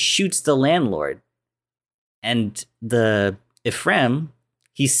and he shoots the landlord. And the Ephraim,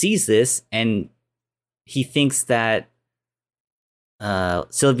 he sees this and he thinks that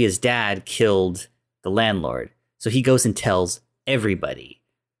Sylvia's dad killed the landlord. So he goes and tells everybody.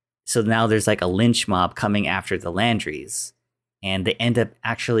 So now there's like a lynch mob coming after the Landrys, and they end up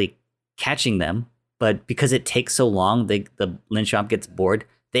actually catching them. But because it takes so long, the lynch mob gets bored.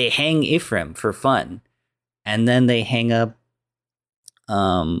 They hang Ephraim for fun. And then they hang up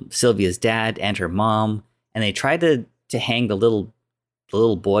Sylvia's dad and her mom. And they try to hang the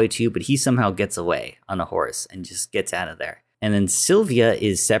little boy too, but he somehow gets away on a horse and just gets out of there. And then Sylvia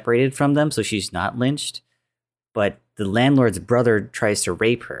is separated from them, so she's not lynched. But the landlord's brother tries to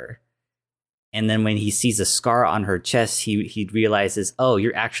rape her. And then when he sees a scar on her chest, he realizes, oh,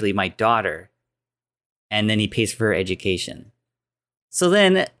 you're actually my daughter. And then he pays for her education. So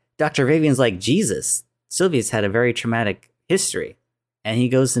then Dr. Vivian's like, Jesus, Sylvia's had a very traumatic history. And he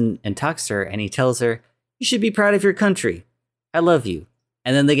goes and talks to her and he tells her, you should be proud of your country. I love you.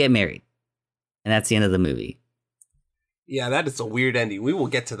 And then they get married. And that's the end of the movie. Yeah, that is a weird ending. We will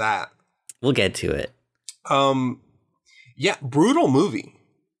get to that. We'll get to it. Yeah, brutal movie.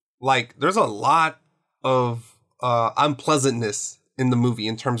 Like, there's a lot of unpleasantness in the movie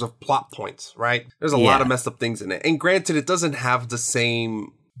in terms of plot points, right? There's a lot of messed up things in it. And granted, it doesn't have the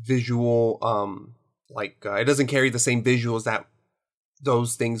same visual, it doesn't carry the same visuals that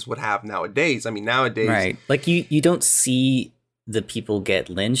those things would have nowadays. I mean, nowadays... Right. Like, you don't see the people get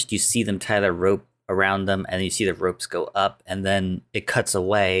lynched. You see them tie the rope around them, and you see the ropes go up, and then it cuts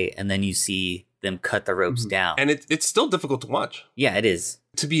away, and then you see them cut the ropes down. And it's still difficult to watch. Yeah, it is.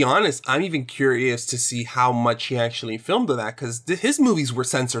 To be honest, I'm even curious to see how much he actually filmed of that, because his movies were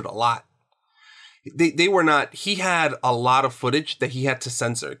censored a lot. They were not... He had a lot of footage that he had to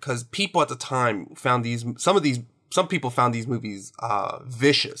censor, because people at the time found some people found these movies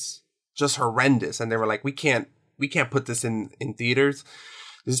vicious, just horrendous, and they were like, we can't put this in theaters.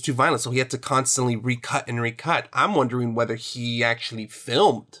 This is too violent. So he had to constantly recut and recut. I'm wondering whether he actually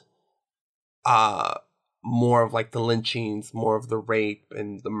filmed more of like the lynchings, more of the rape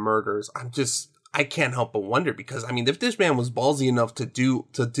and the murders. I can't help but wonder, because I mean, if this man was ballsy enough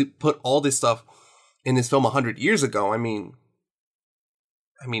to put all this stuff in his film 100 years ago,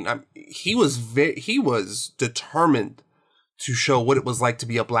 he was determined to show what it was like to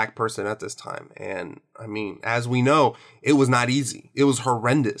be a black person at this time. And I mean, as we know, it was not easy. It was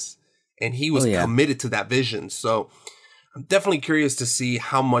horrendous. And he was committed to that vision. So I'm definitely curious to see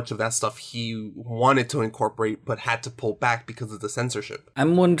how much of that stuff he wanted to incorporate, but had to pull back because of the censorship.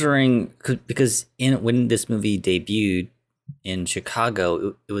 I'm wondering, because when this movie debuted in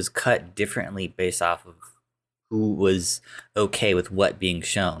Chicago, it was cut differently based off of who was okay with what being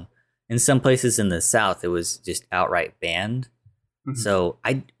shown. In some places in the South, it was just outright banned. Mm-hmm. So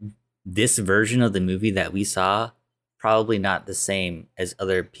this version of the movie that we saw, probably not the same as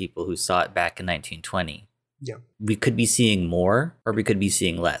other people who saw it back in 1920. Yeah. We could be seeing more or we could be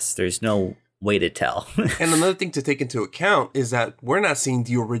seeing less. There's no way to tell. And another thing to take into account is that we're not seeing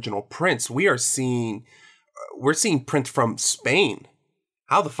the original prints. We're seeing prints from Spain.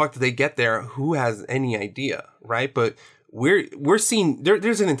 How the fuck did they get there? Who has any idea, right? But we're seeing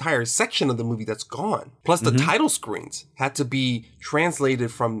there's an entire section of the movie that's gone. Plus the title screens had to be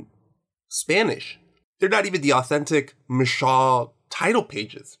translated from Spanish. They're not even the authentic Michaud title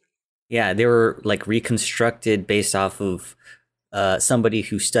pages. Yeah, they were like reconstructed based off of somebody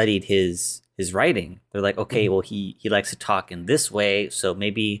who studied his writing. They're like, okay, well he likes to talk in this way, so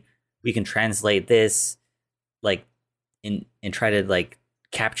maybe we can translate this like and try to like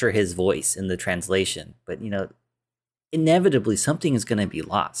capture his voice in the translation. But inevitably something is going to be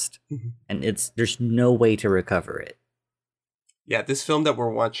lost, and there's no way to recover it. Yeah, this film that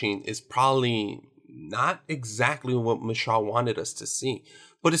we're watching is probably not exactly what Michaud wanted us to see,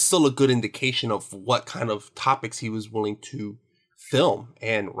 but it's still a good indication of what kind of topics he was willing to film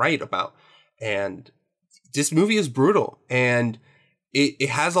and write about. And this movie is brutal, and it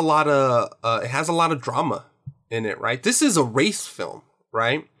has a lot of drama in it, right? This is a race film,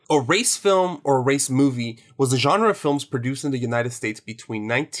 right? A race film or a race movie was a genre of films produced in the United States between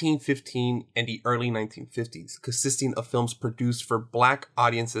 1915 and the early 1950s, consisting of films produced for Black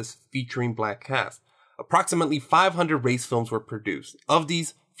audiences featuring Black cast. Approximately 500 race films were produced. Of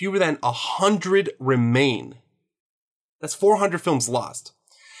these, fewer than 100 remain. That's 400 films lost.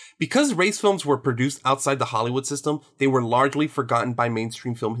 Because race films were produced outside the Hollywood system, they were largely forgotten by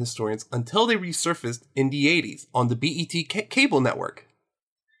mainstream film historians until they resurfaced in the 80s on the BET cable network.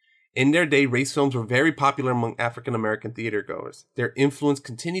 In their day, race films were very popular among African American theater goers. Their influence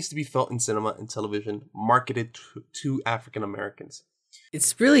continues to be felt in cinema and television marketed to African Americans.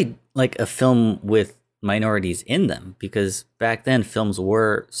 It's really like a film with minorities in them, because back then films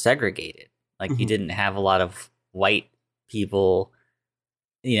were segregated. Like you didn't have a lot of white people,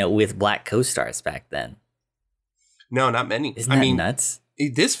 with Black co-stars back then. No, not many. Isn't that nuts?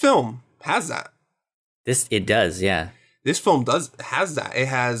 This film has that. It does, yeah. This film has that. It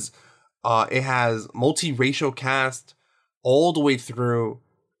has multiracial cast all the way through.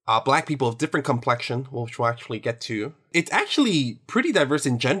 Black people of different complexion, which we'll actually get to. It's actually pretty diverse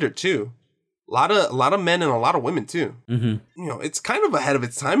in gender too. A lot of men and a lot of women too. Mm-hmm. It's kind of ahead of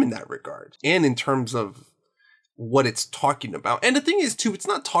its time in that regard, and in terms of what it's talking about. And the thing is too, it's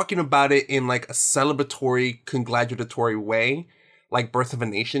not talking about it in like a celebratory, congratulatory way, like Birth of a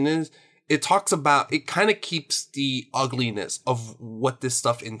Nation is. It kind of keeps the ugliness of what this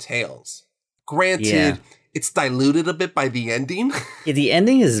stuff entails. Granted, it's diluted a bit by the ending. Yeah, the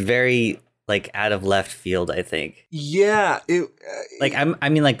ending is very like out of left field, I think. Yeah. I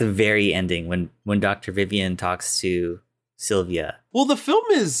mean like the very ending when Dr. Vivian talks to Sylvia. Well, the film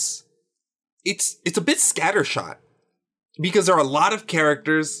is, it's a bit scattershot because there are a lot of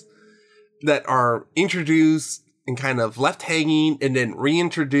characters that are introduced and kind of left hanging and then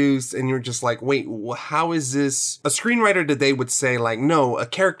reintroduced, and you're just like, wait, how is this? A screenwriter today would say like, no, a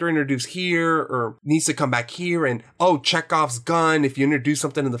character introduced here or needs to come back here, and Chekhov's gun, if you introduce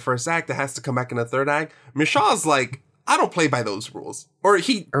something in the first act, it has to come back in the third act. Michaux's like, I don't play by those rules. Or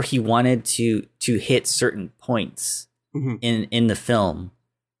he wanted to hit certain points in the film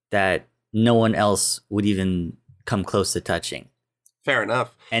that no one else would even come close to touching. Fair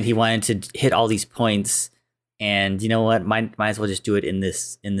enough. And he wanted to hit all these points. And you know what? Might as well just do it in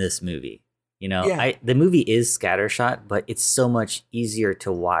this movie. The movie is scattershot, but it's so much easier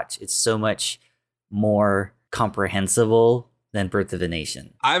to watch. It's so much more comprehensible than Birth of a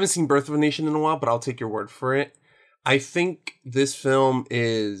Nation. I haven't seen Birth of a Nation in a while, but I'll take your word for it. I think this film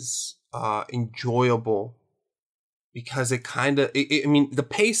is enjoyable because the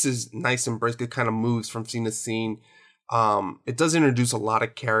pace is nice and brisk. It kind of moves from scene to scene. It does introduce a lot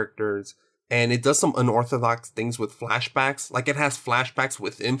of characters. And it does some unorthodox things with flashbacks. Like it has flashbacks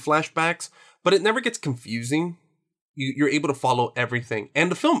within flashbacks, but it never gets confusing. You're able to follow everything.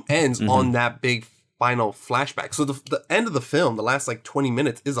 And the film ends on that big final flashback. So the end of the film, the last like 20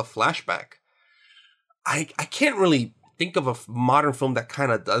 minutes is a flashback. I can't really think of a modern film that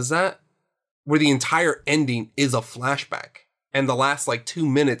kind of does that, where the entire ending is a flashback. And the last like 2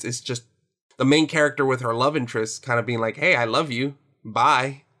 minutes is just the main character with her love interest kind of being like, hey, I love you.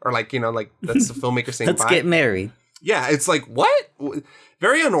 Bye. Or like that's the filmmaker saying, let's get married. Yeah, it's like, what?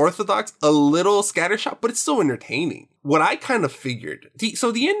 Very unorthodox, a little scattershot, but it's still entertaining. What I kind of figured.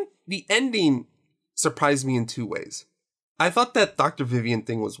 The ending surprised me in two ways. I thought that Dr. Vivian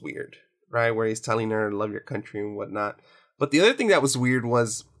thing was weird, right? Where he's telling her, love your country and whatnot. But the other thing that was weird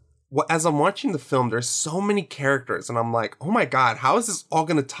was, as I'm watching the film, there's so many characters. And I'm like, oh my God, how is this all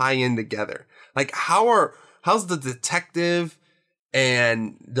going to tie in together? Like, how's the detective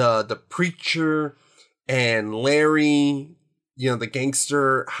and the preacher and Larry, the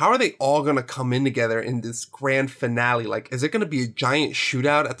gangster, how are they all going to come in together in this grand finale? Like, is it going to be a giant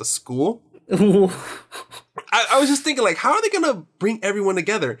shootout at the school? I was just thinking, like, how are they going to bring everyone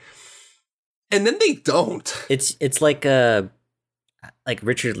together? And then they don't. It's like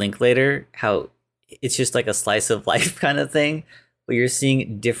Richard Linklater, how it's just like a slice of life kind of thing. But you're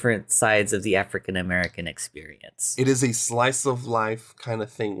seeing different sides of the African American experience. It is a slice of life kind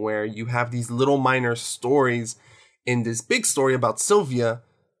of thing where you have these little minor stories in this big story about Sylvia,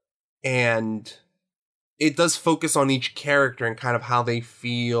 and it does focus on each character and kind of how they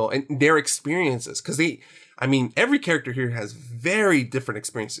feel and their experiences. Because I mean, every character here has very different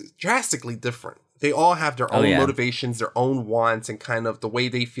experiences, drastically different. They all have their own motivations, their own wants, and kind of the way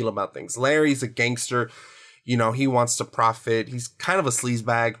they feel about things. Larry's a gangster. You know, he wants to profit. He's kind of a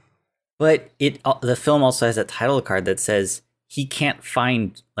sleazebag. But the film also has a title card that says he can't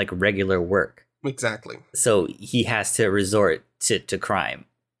find like regular work. Exactly. So he has to resort to crime.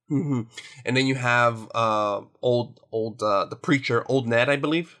 Mm-hmm. And then you have the preacher, Old Ned, I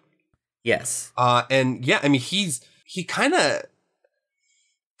believe. Yes. And yeah, I mean, he kind of,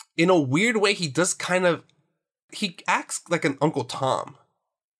 in a weird way, he acts like an Uncle Tom,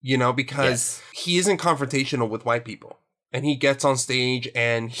 you know, because he isn't confrontational with white people. And he gets on stage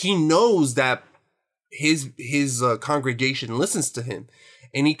and he knows that his congregation listens to him.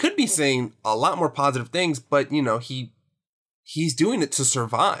 And he could be saying a lot more positive things, but, you know, he's doing it to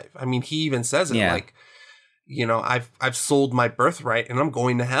survive. I mean, he even says it like, you know, I've sold my birthright and I'm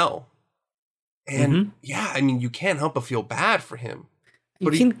going to hell. And yeah, I mean, you can't help but feel bad for him.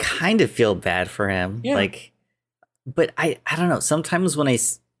 But you can kind of feel bad for him. Yeah. Like, but I don't know. Sometimes when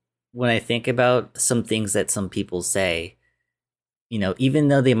I think about some things that some people say, you know, even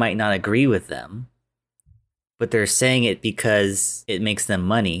though they might not agree with them, but they're saying it because it makes them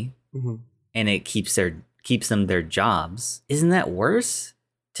money and it keeps them their jobs. Isn't that worse?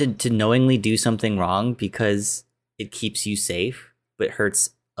 To knowingly do something wrong because it keeps you safe but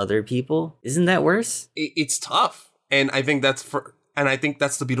hurts other people? Isn't that worse? It's tough. And I think that's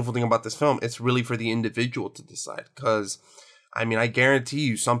the beautiful thing about this film. It's really for the individual to decide. Because, I mean, I guarantee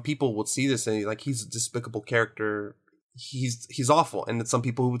you, some people would see this and like, he's a despicable character. He's awful. And then some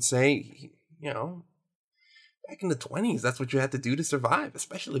people would say, you know, back in the 1920s, that's what you had to do to survive,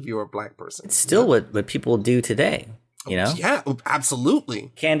 especially if you were a black person. It's still what people do today, you know? Yeah,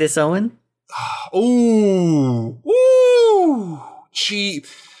 absolutely. Candace Owen? Ooh. Woo!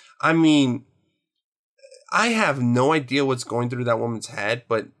 I mean, I have no idea what's going through that woman's head,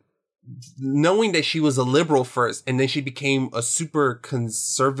 but knowing that she was a liberal first and then she became a super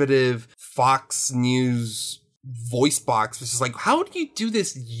conservative Fox News voice box, which is like, how do you do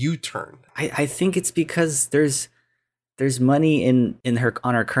this U-turn? I think it's because there's money in her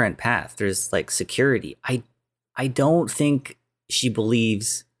on her current path. There's like security. I don't think she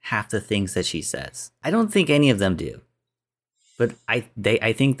believes half the things that she says. I don't think any of them do. But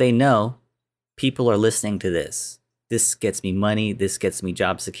I think they know people are listening to this. This gets me money. This gets me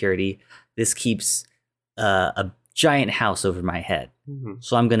job security. This keeps a giant house over my head.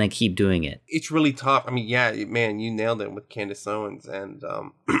 So I'm going to keep doing it. It's really tough. I mean, yeah, man, you nailed it with Candace Owens. And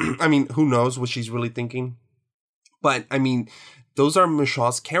I mean, who knows what she's really thinking? But I mean, those are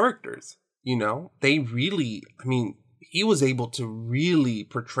Mishaw's characters, you know? They really, I mean, he was able to really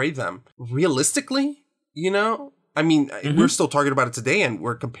portray them realistically, you know? I mean, we're still talking about it today and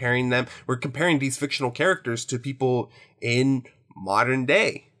we're comparing them. We're comparing these fictional characters to people in modern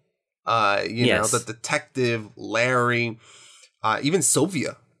day. You know, the detective, Larry, even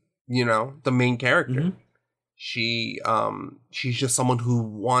Sylvia, you know, the main character. She's just someone who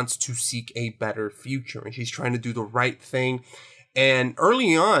wants to seek a better future and she's trying to do the right thing. And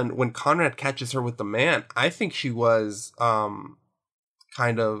early on, when Conrad catches her with the man, I think she was kind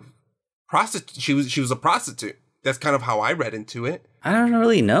of prostitute. She was a prostitute. That's kind of how I read into it. I don't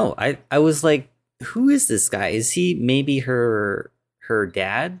really know. I was like, who is this guy? Is he maybe her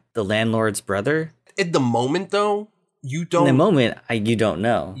dad, the landlord's brother? At the moment, though, you don't. In the moment, you don't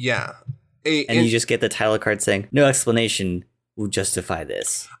know. Yeah. And you just get the title card saying, no explanation will justify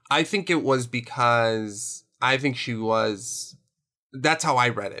this. I think it was because I think she was. That's how I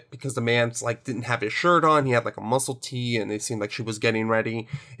read it, because the man's like didn't have his shirt on. He had like a muscle tee and it seemed like she was getting ready.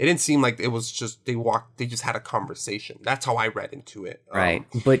 It didn't seem like it was just they just had a conversation. That's how I read into it. Right.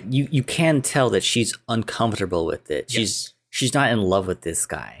 But you can tell that she's uncomfortable with it. She's not in love with this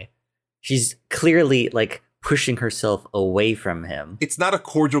guy. She's clearly like pushing herself away from him. It's not a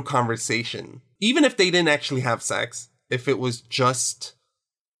cordial conversation. Even if they didn't actually have sex, if it was just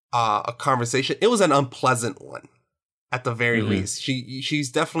a conversation, it was an unpleasant one. At the very least,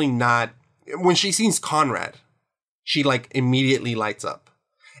 she's definitely not. When she sees Conrad, she like immediately lights up,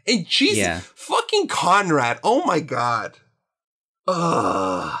 and she's fucking Conrad. Oh my god,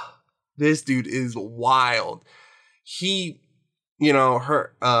 this dude is wild. He, you know,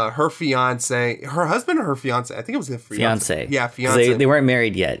 her fiance, her husband or her fiance. I think it was her fiance. Yeah, fiance. They weren't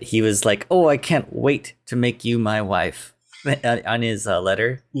married yet. He was like, "Oh, I can't wait to make you my wife," on his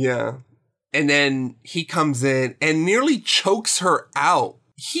letter. Yeah. And then he comes in and nearly chokes her out.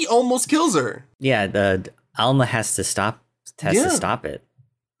 He almost kills her. Yeah, the Alma has to stop it.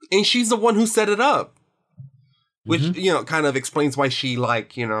 And she's the one who set it up. Which, you know, kind of explains why she,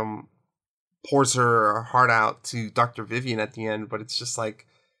 like, you know, pours her heart out to Dr. Vivian at the end, but it's just like,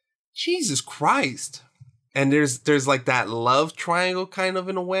 Jesus Christ. And there's like that love triangle kind of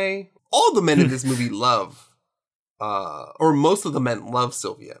in a way. All the men in this movie love, or most of the men love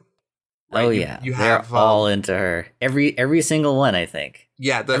Sylvia. Right? Oh yeah, you they're have all into her. Every single one, I think.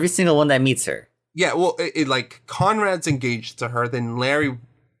 Yeah, every single one that meets her. Yeah, well, it like Conrad's engaged to her. Then Larry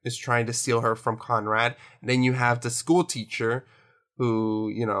is trying to steal her from Conrad. And then you have the school teacher,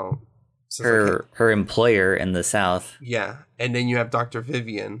 who her employer in the South. Yeah, and then you have Dr.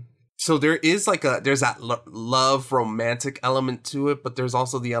 Vivian. So there is like there's that love romantic element to it, but there's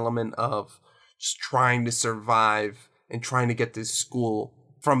also the element of just trying to survive and trying to get this school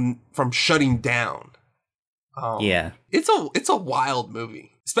from shutting down. Yeah, it's a wild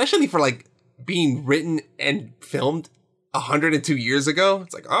movie, especially for like being written and filmed 102 years ago.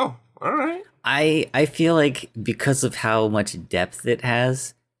 It's like, oh, all right. I feel like because of how much depth it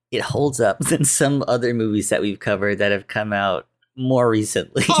has, it holds up than some other movies that we've covered that have come out more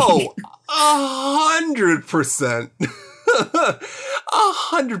recently. Oh, 100%.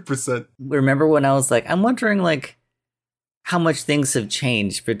 100%. Remember when I was like, I'm wondering like how much things have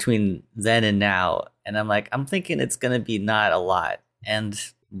changed between then and now, and I'm thinking it's gonna be not a lot, and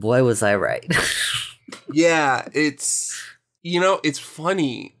boy was I right. Yeah, it's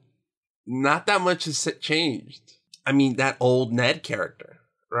funny. Not that much has changed. I mean, that old Ned character,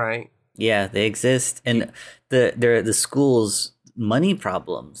 right? Yeah, they exist, and the school's money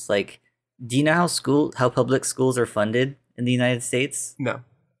problems. Like, do you know how public schools are funded in the United States? No,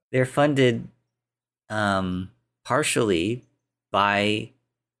 they're funded partially by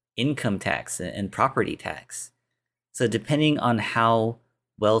income tax and property tax. So depending on how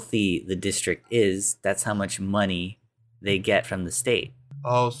wealthy the district is, that's how much money they get from the state.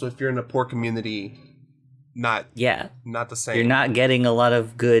 Oh, so if you're in a poor community, not the same. You're not getting a lot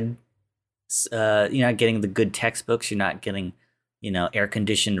of good. You're not getting the good textbooks. You're not getting, air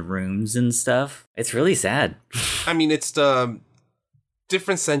conditioned rooms and stuff. It's really sad. I mean, it's the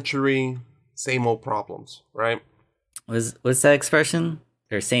different century, same old problems, right? What's that expression?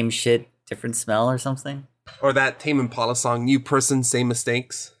 Or same shit, different smell, or something? Or that Tame Impala song, "New person, same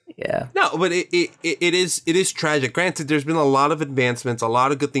mistakes." Yeah. No, but it is tragic. Granted, there's been a lot of advancements, a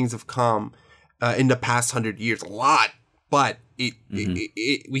lot of good things have come in the past 100 years, a lot. But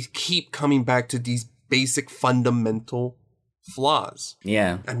we keep coming back to these basic fundamental flaws.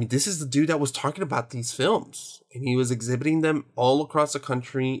 Yeah. I mean, this is the dude that was talking about these films, and he was exhibiting them all across the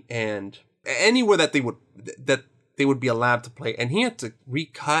country and anywhere that they would be allowed to play. And he had to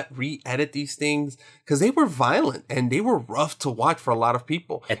re-edit these things because they were violent and they were rough to watch for a lot of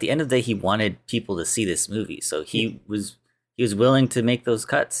people. At the end of the day, he wanted people to see this movie, so he was willing to make those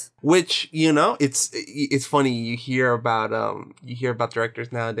cuts. Which, it's funny, you hear about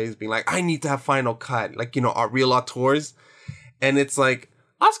directors nowadays being like, I need to have final cut, like, our real auteurs. And it's like,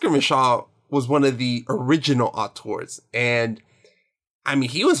 Oscar Micheaux was one of the original auteurs, and I mean,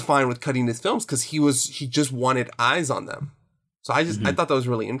 he was fine with cutting his films because he just wanted eyes on them. So I thought that was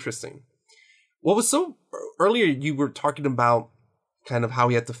really interesting. What was earlier you were talking about kind of how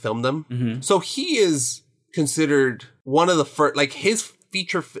he had to film them. Mm-hmm. So he is considered one of the first, like his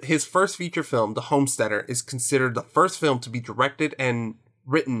first feature film, The Homesteader, is considered the first film to be directed and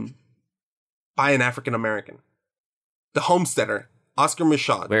written by an African American. The Homesteader, Oscar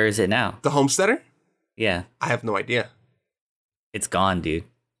Micheaux. Where is it now? The Homesteader? Yeah. I have no idea. It's gone, dude.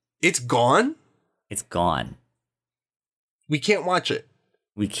 It's gone? It's gone. We can't watch it.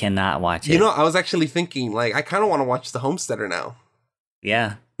 We cannot watch it. I was actually thinking, like, I kind of want to watch The Homesteader now.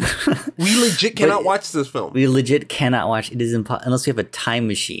 Yeah. We legit cannot watch this film. We legit cannot watch. It is impossible unless we have a time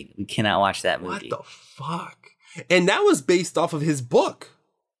machine. We cannot watch that movie. What the fuck? And that was based off of his book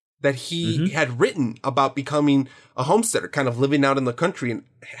that he had written about becoming a homesteader, kind of living out in the country and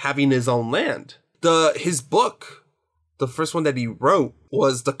having his own land. His book, the first one that he wrote,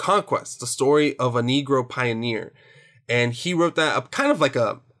 was The Conquest, the story of a Negro pioneer. And he wrote that up kind of like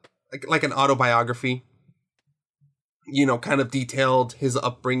an autobiography, kind of detailed his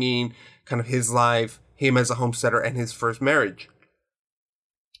upbringing, kind of his life, him as a homesteader, and his first marriage,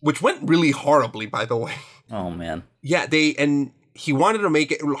 which went really horribly, by the way. Oh, man. Yeah, he wanted to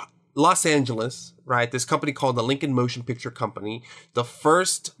make it Los Angeles, right? This company called the Lincoln Motion Picture Company, the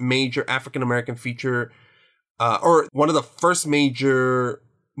first major African-American feature, or one of the first major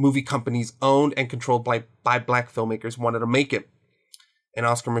movie companies owned and controlled by black filmmakers, wanted to make it. And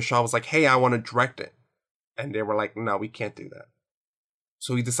Oscar Micheaux was like, hey, I want to direct it. And they were like, no, we can't do that.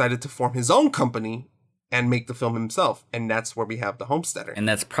 So he decided to form his own company and make the film himself. And that's where we have The Homesteader. And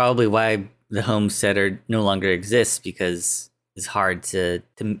that's probably why The Homesteader no longer exists, because is hard to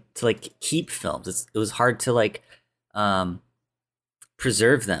like keep films. It was hard to like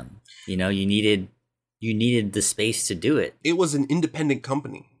preserve them. You know, you needed the space to do it. It was an independent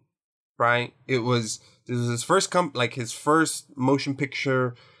company, right? This was his first his first motion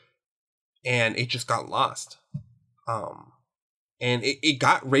picture, and it just got lost. And it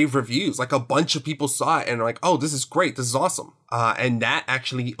got rave reviews. Like, a bunch of people saw it and are like, oh, this is great. This is awesome. And that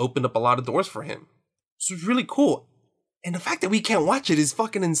actually opened up a lot of doors for him. So it's really cool. And the fact that we can't watch it is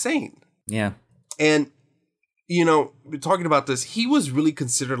fucking insane. Yeah. And, you know, we're talking about this. He was really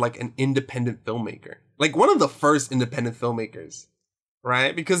considered like an independent filmmaker. Like, one of the first independent filmmakers,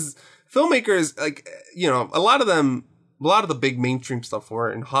 right? Because filmmakers, like, you know, a lot of the big mainstream stuff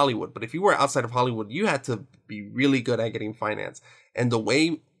were in Hollywood. But if you were outside of Hollywood, you had to be really good at getting finance. And the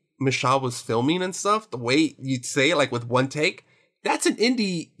way Michal was filming and stuff, the way you'd say it, like with one take, that's an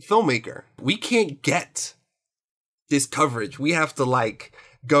indie filmmaker. We can't get this coverage. We have to like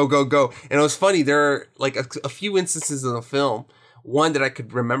go. And it was funny. There are like a few instances in the film, one that I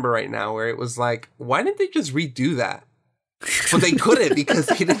could remember right now, where it was like, why didn't they just redo that? But they couldn't because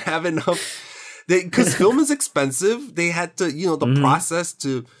they didn't have enough. Because film is expensive. They had to, you know, the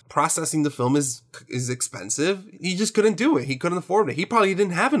processing the film is expensive. He just couldn't do it. He couldn't afford it. He probably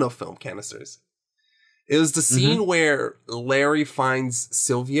didn't have enough film canisters. It was the scene where Larry finds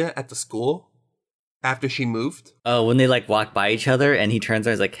Sylvia at the school after she moved. Oh, when they like walk by each other and he turns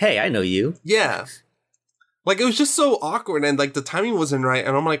around and is like, hey, I know you. Yeah. Like, it was just so awkward and like the timing wasn't right.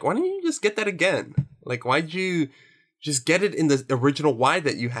 And I'm like, why don't you just get that again? Like, why'd you just get it in the original wide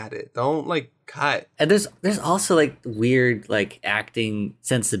that you had it? Don't like cut. And there's also like weird like acting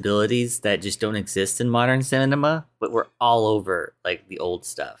sensibilities that just don't exist in modern cinema, but we're all over like the old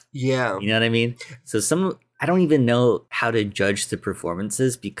stuff. Yeah. You know what I mean? So I don't even know how to judge the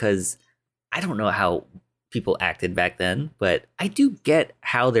performances because I don't know how people acted back then, but I do get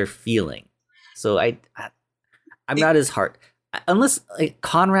how they're feeling. So I'm not as hard. Unless like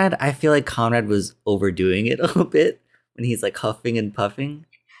Conrad, I feel like Conrad was overdoing it a little bit when he's like huffing and puffing.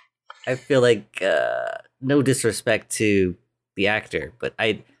 I feel like no disrespect to the actor, but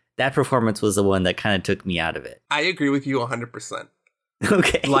that performance was the one that kind of took me out of it. I agree with you 100%.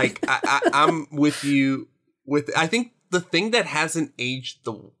 Okay. Like I'm with you I think the thing that hasn't aged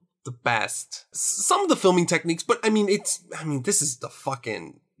the best, some of the filming techniques, but this is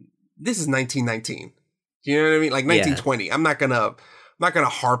 1919. You know what I mean? Like 1920. Yeah. I'm not gonna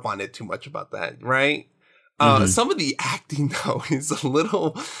harp on it too much about that, right? Some of the acting though is a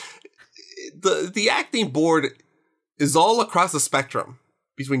little. The acting board is all across the spectrum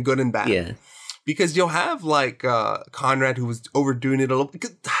between good and bad. Yeah. Because you'll have like Conrad who was overdoing it a little.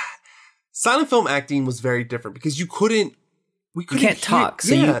 Because silent film acting was very different because you can't talk,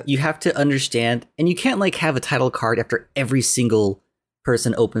 so you have to understand, and you can't like have a title card after every single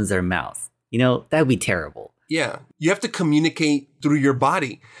person opens their mouth. You know, that would be terrible. Yeah. You have to communicate through your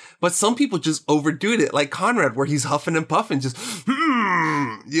body. But some people just overdo it, like Conrad, where he's huffing and puffing, just,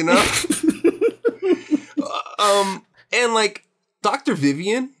 you know? And like Dr.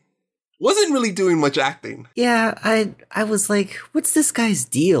 Vivian wasn't really doing much acting. Yeah, I was like, what's this guy's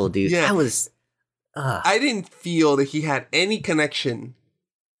deal, dude? Yeah. I didn't feel that he had any connection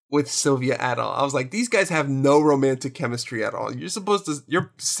with Sylvia at all. I was like, these guys have no romantic chemistry at all.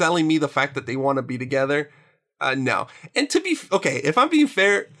 You're selling me the fact that they want to be together. No. And if I'm being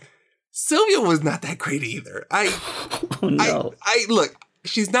fair, Sylvia was not that great either. Look,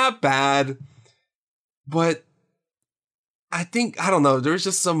 she's not bad, but I don't know. There's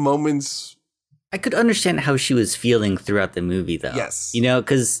just some moments. I could understand how she was feeling throughout the movie, though. Yes. You know,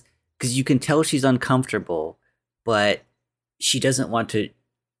 because you can tell she's uncomfortable, but she doesn't want to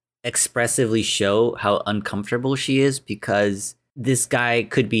expressively show how uncomfortable she is because this guy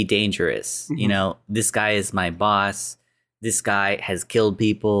could be dangerous. You know, this guy is my boss. This guy has killed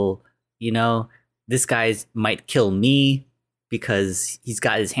people. You know, this guy might kill me because he's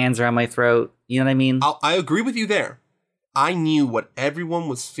got his hands around my throat. You know what I mean? I agree with you there. I knew what everyone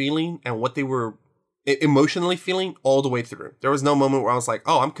was feeling and what they were emotionally feeling all the way through. There was no moment where I was like,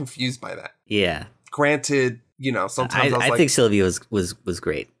 oh, I'm confused by that. Yeah. Granted, you know, sometimes I think Sylvia was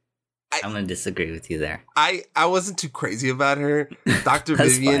great. I'm going to disagree with you there. I wasn't too crazy about her. Dr.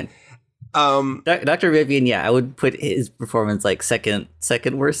 Vivian. Dr. Vivian, yeah, I would put his performance like second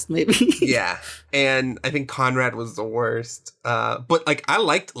worst, maybe. Yeah. And I think Conrad was the worst. But like, I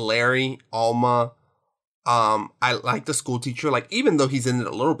liked Larry, Alma. I liked the school teacher. Like, even though he's in it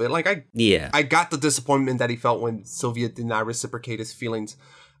a little bit, like I got the disappointment that he felt when Sylvia did not reciprocate his feelings.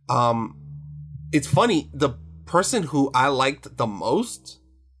 It's funny. The person who I liked the most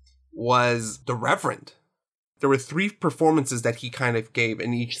was the Reverend. there were 3 performances that he kind of gave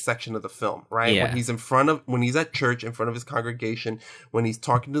in each section of the film, right? Yeah. When he's at church in front of his congregation, when he's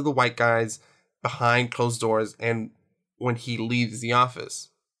talking to the white guys behind closed doors, and when he leaves the office,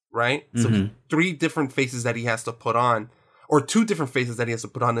 right? So 3 different faces that he has to put on, or 2 different faces that he has to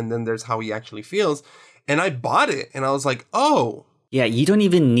put on, and then there's how he actually feels. And I bought it, and I was like, oh. Yeah, you don't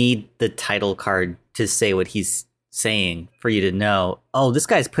even need the title card to say what he's saying for you to know, oh, this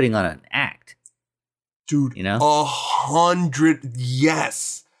guy's putting on an act. Dude, you know? 100,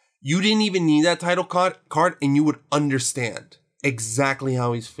 yes. You didn't even need that title card, and you would understand exactly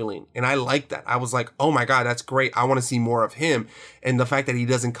how he's feeling. And I like that. I was like, oh my God, that's great. I want to see more of him. And the fact that he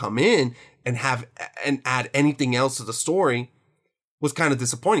doesn't come in and add anything else to the story was kind of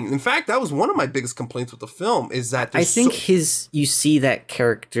disappointing. In fact, that was one of my biggest complaints with the film, is that I think you see that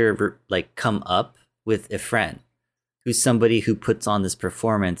character like come up with Efren, who's somebody who puts on this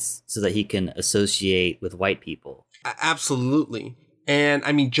performance so that he can associate with white people. Absolutely. And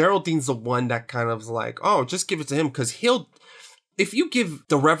I mean, Geraldine's the one that kind of like, oh, just give it to him, because if you give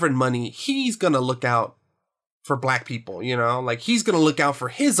the Reverend money, he's going to look out for black people, you know, like he's going to look out for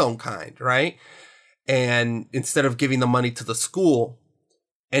his own kind, right? And instead of giving the money to the school,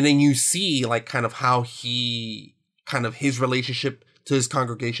 and then you see like kind of how his relationship to his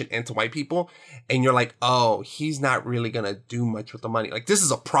congregation and to white people, and you're like, oh, he's not really going to do much with the money. Like, this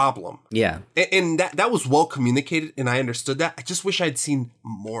is a problem. Yeah. And that was well communicated, and I understood that. I just wish I'd seen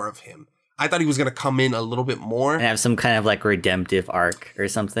more of him. I thought he was going to come in a little bit more and have some kind of like redemptive arc or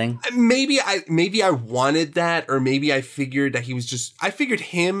something. Maybe I wanted that, or maybe I figured that I figured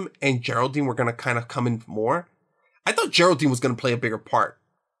him and Geraldine were going to kind of come in more. I thought Geraldine was going to play a bigger part,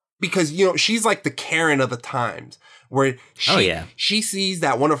 because, you know, she's like the Karen of the times, where she sees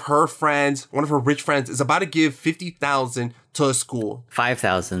that one of her rich friends is about to give $50,000 to a school.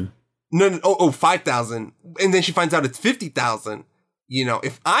 5,000. No, 5,000. And then she finds out it's 50,000. You know,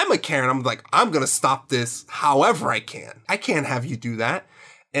 if I'm a Karen, I'm like, I'm going to stop this however I can. I can't have you do that.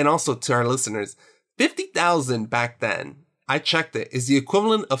 And also to our listeners, 50,000 back then, I checked it, is the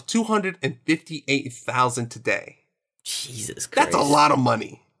equivalent of 258,000 today. Jesus Christ. That's a lot of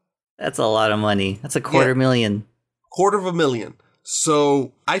money. That's a lot of money. That's a $250,000. $250,000.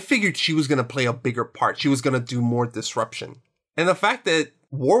 So I figured she was going to play a bigger part. She was going to do more disruption. And the fact that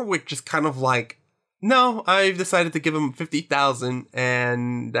Warwick just kind of like, no, I've decided to give him 50,000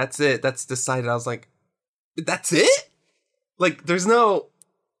 and that's it. That's decided. I was like, that's it? Like, there's no,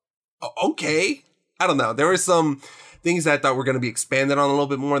 okay. I don't know. There were some things that I thought were going to be expanded on a little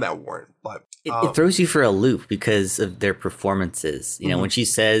bit more that weren't. But it throws you for a loop because of their performances. You know, when she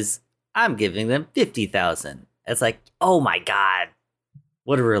says, I'm giving them 50,000. It's like, oh my God,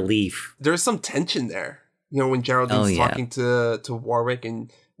 what a relief. There's some tension there. You know, when Geraldine's talking to Warwick,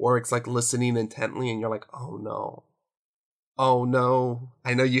 and Warwick's like listening intently, and you're like, oh no.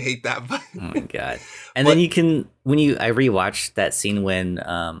 I know you hate that, but oh my God. And then I rewatched that scene when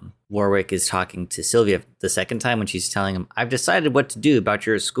Warwick is talking to Sylvia the second time, when she's telling him, I've decided what to do about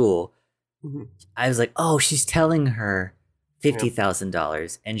your school. I was like, oh, she's telling her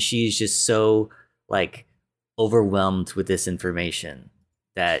 $50,000, and she's just so like overwhelmed with this information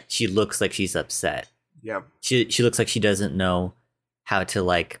that she looks like she's upset. Yeah. She looks like she doesn't know how to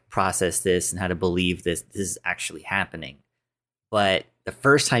like process this and how to believe this is actually happening. But the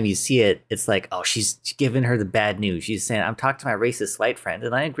first time you see it, it's like, oh, she's giving her the bad news. She's saying, I'm talking to my racist white friend,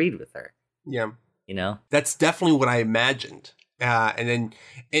 and I agreed with her. Yeah. You know? That's definitely what I imagined. And then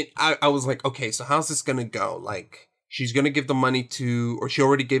I was like, okay, so how's this going to go? Like, she's going to give the money or she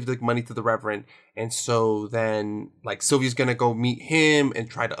already gave the money to the Reverend. And so then, like, Sylvia's going to go meet him and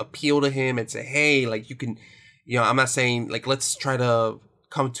try to appeal to him and say, hey, like, you can, you know, I'm not saying, like, let's try to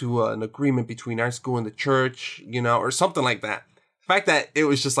come to an agreement between our school and the church, you know, or something like that. The fact that it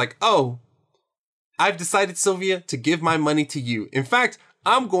was just like, oh, I've decided, Sylvia, to give my money to you. In fact,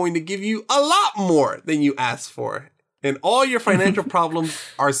 I'm going to give you a lot more than you asked for. And all your financial problems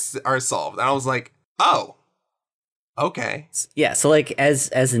are solved. And I was like, oh, okay. Yeah, so like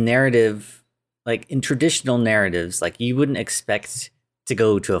as a narrative, like in traditional narratives, like you wouldn't expect to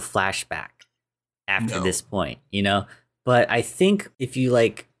go to a flashback after this point, you know? But I think if you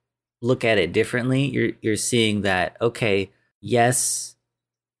like look at it differently, you're seeing that, okay, yes,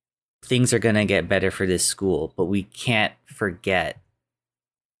 things are going to get better for this school, but we can't forget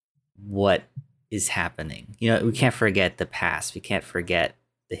what is happening. You know, we can't forget the past. We can't forget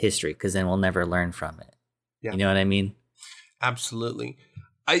the history, because then we'll never learn from it. Yeah. You know what I mean? Absolutely.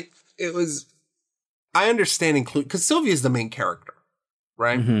 I understand because Sylvia is the main character,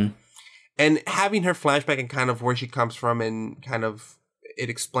 right? Mm-hmm. And having her flashback and kind of where she comes from, and kind of it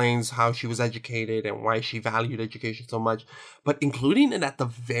explains how she was educated and why she valued education so much. But including it at the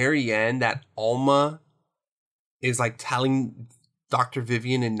very end that Alma is like telling Dr.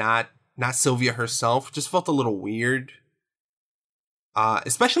 Vivian and not Sylvia herself just felt a little weird.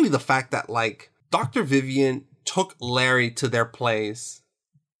 Especially the fact that like Dr. Vivian took Larry to their place,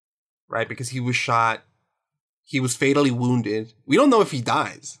 right? Because he was shot. He was fatally wounded. We don't know if he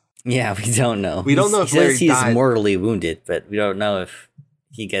dies. Yeah, we don't know. We don't know if Larry Larry died. He's mortally wounded, but we don't know if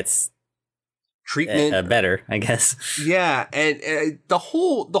he gets treatment better, I guess. Yeah, and the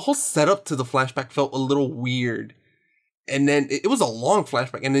whole setup to the flashback felt a little weird. And then it was a long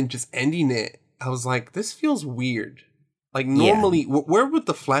flashback, and then just ending it, I was like, this feels weird. Like normally, where would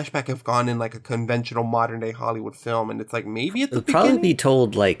the flashback have gone in like a conventional modern day Hollywood film? And it's like maybe at the beginning? Probably be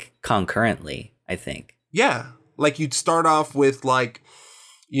told like concurrently, I think. Yeah, like you'd start off with like,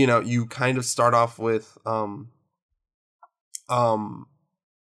 you know, you kind of start off with the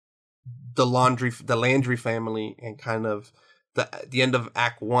Landry family, and kind of the end of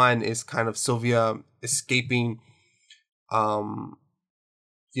Act 1 is kind of Sylvia escaping,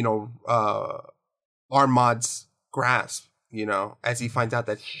 Armand's grasp, you know, as he finds out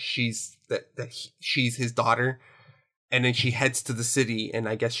that she's his daughter, and then she heads to the city, and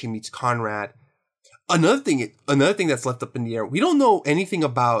I guess she meets Conrad. Another thing that's left up in the air. We don't know anything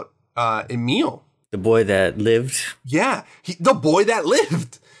about Emil, the boy that lived. Yeah, the boy that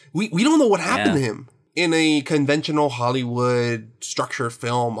lived. We don't know what happened to him. In a conventional Hollywood structure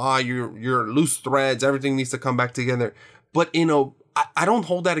film, you're loose threads. Everything needs to come back together. But I don't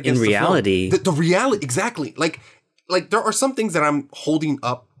hold that against in reality. The reality, exactly. Like there are some things that I'm holding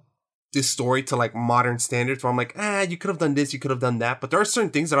up this story to like modern standards, where I'm like, you could have done this, you could have done that. But there are certain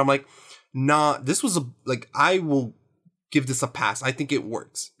things that I'm like, nah, this was I will give this a pass. I think it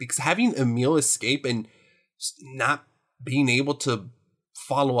works, because having Emil escape and not being able to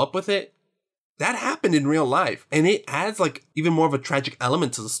follow up with it, that happened in real life, and it adds like even more of a tragic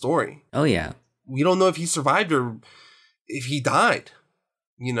element to the story. Oh yeah, we don't know if he survived or if he died,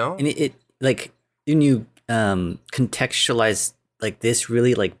 you know. And it like when you contextualize like this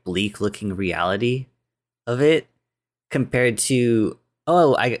really like bleak looking reality of it compared to,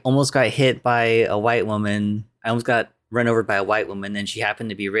 oh, I almost got hit by a white woman, I almost got run over by a white woman, and she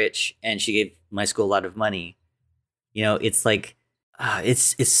happened to be rich and she gave my school a lot of money, you know. It's like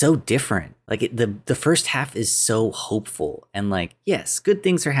it's so different. Like the first half is so hopeful and like, yes, good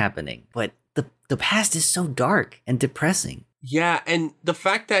things are happening, but the past is so dark and depressing. Yeah, and the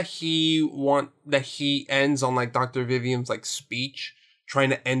fact that he ends on like Dr. Vivian's like speech, trying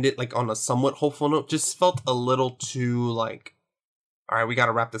to end it like on a somewhat hopeful note, just felt a little too like, all right, we got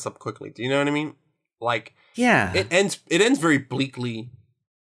to wrap this up quickly. Do you know what I mean? Like, yeah, it ends very bleakly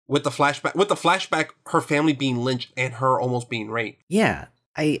with the flashback, her family being lynched and her almost being raped. Yeah,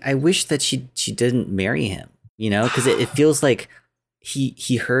 I wish that she didn't marry him, you know, because it feels like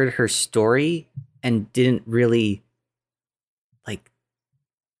he heard her story and didn't really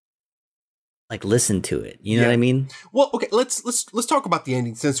like listen to it. You know what I mean? Well, okay, let's talk about the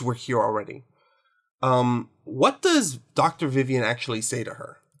ending since we're here already. What does Dr. Vivian actually say to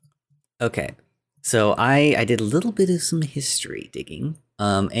her? Okay, so I did a little bit of some history digging.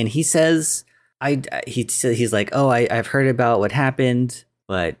 And he says, he's like, oh, I've heard about what happened,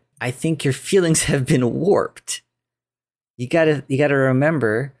 but I think your feelings have been warped. You gotta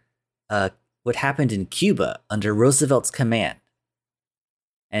remember what happened in Cuba under Roosevelt's command.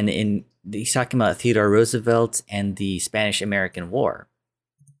 And he's talking about Theodore Roosevelt and the Spanish-American War,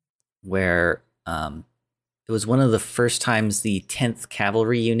 where it was one of the first times the 10th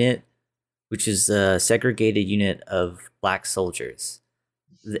Cavalry Unit, which is a segregated unit of black soldiers,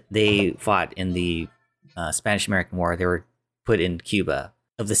 they fought in the Spanish-American War. They were put in Cuba.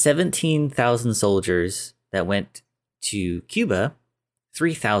 Of the 17,000 soldiers that went to Cuba,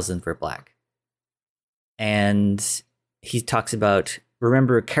 3,000 were black. And he talks about,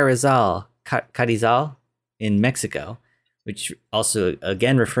 remember Carrizal in Mexico, which also,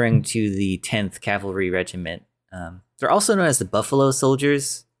 again, referring to the 10th Cavalry Regiment. They're also known as the Buffalo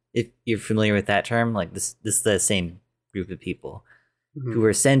Soldiers, if you're familiar with that term. Like this is the same group of people. Mm-hmm. Who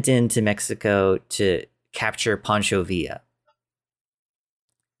were sent into Mexico to capture Pancho Villa.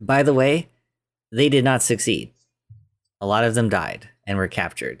 By the way, they did not succeed. A lot of them died and were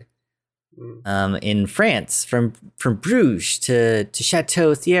captured. In France, from Bruges to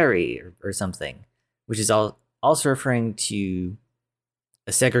Chateau Thierry or something, which is also referring to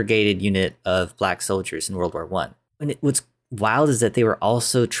a segregated unit of black soldiers in World War I. And what's wild is that they were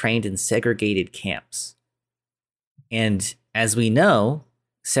also trained in segregated camps. And as we know,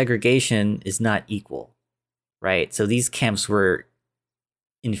 segregation is not equal, right? So these camps were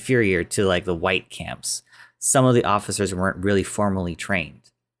inferior to like the white camps. Some of the officers weren't really formally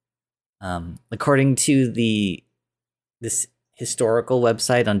trained. According to this historical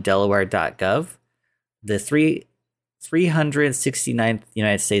website on Delaware.gov, the 369th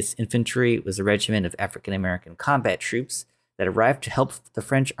United States Infantry was a regiment of African American combat troops that arrived to help the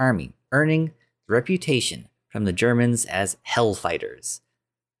French army, earning the reputation from the Germans as Hellfighters.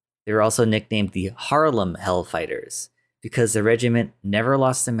 They were also nicknamed the Harlem Hellfighters because the regiment never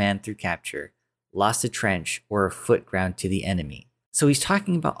lost a man through capture, lost a trench, or a foot ground to the enemy. So he's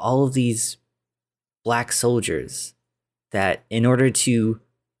talking about all of these black soldiers that in order to,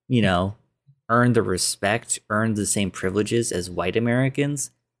 earn the respect, earn the same privileges as white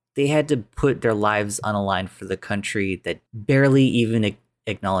Americans, they had to put their lives on a line for the country that barely even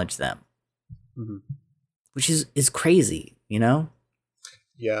acknowledged them. Mm-hmm. Which is crazy,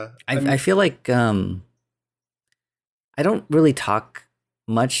 Yeah. I feel like I don't really talk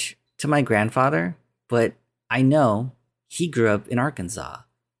much to my grandfather, but I know he grew up in Arkansas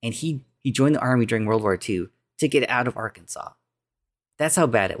and he joined the army during World War II to get out of Arkansas. That's how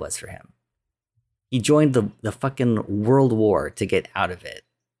bad it was for him. He joined the fucking World War to get out of it.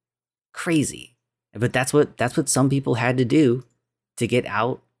 Crazy. But that's what some people had to do to get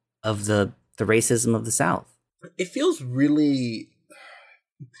out of the racism of the South. It feels really,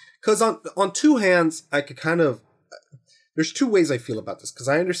 because on two hands, I could kind of, there's two ways I feel about this, because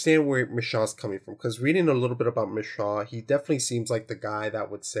I understand where Mishaw's coming from, because reading a little bit about Mishaw, he definitely seems like the guy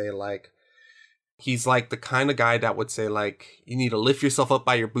that would say, like, he's like the kind of guy that would say, like, you need to lift yourself up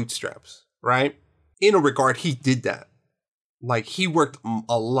by your bootstraps, right? In a regard, he did that. Like, he worked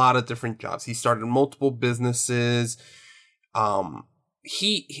a lot of different jobs. He started multiple businesses.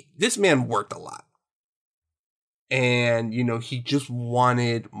 This man worked a lot. And, he just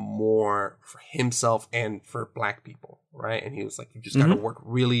wanted more for himself and for black people, right? And he was like, you just got to work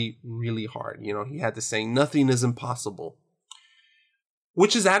really, really hard. He had this saying, nothing is impossible,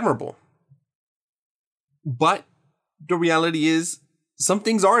 which is admirable. But the reality is, some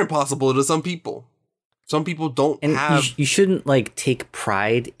things are impossible to some people. Some people don't have. You shouldn't like take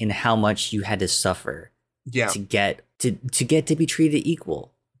pride in how much you had to suffer. Yeah. To get to be treated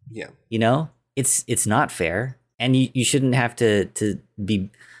equal. Yeah. It's not fair, and you shouldn't have to be.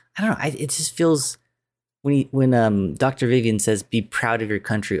 I don't know. It just feels when Dr. Vivian says, "Be proud of your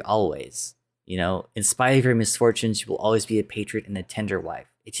country always." In spite of your misfortunes, you will always be a patriot and a tender wife.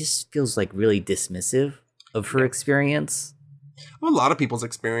 It just feels like really dismissive of her experience. Well, a lot of people's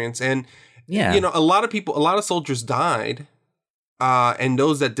experience, and yeah, a lot of soldiers died, and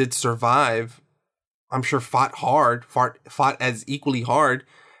those that did survive, I'm sure fought as equally hard,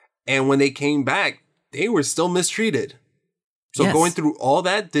 and when they came back, they were still mistreated. So yes. Going through all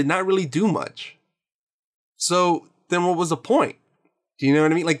that did not really do much. So then, what was the point? Do you know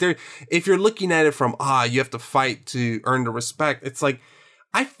what I mean? Like, if you're looking at it from you have to fight to earn the respect, it's like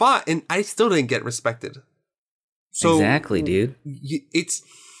I fought and I still didn't get respected. So exactly, dude. It's,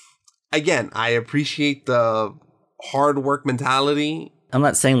 again, I appreciate the hard work mentality. I'm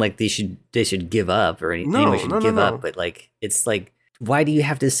not saying like they should give up or anyone should give up, but like it's like, why do you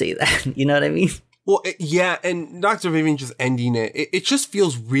have to say that? You know what I mean? Well, yeah, and Dr. Vivian just ending it just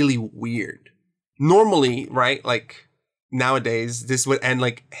feels really weird. Normally, right? Like nowadays, this would end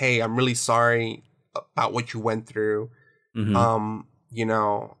like, "Hey, I'm really sorry about what you went through. Mm-hmm.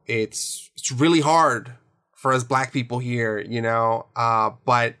 It's really hard for us black people here,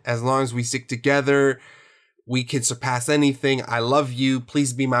 but as long as we stick together, we can surpass anything. I love you.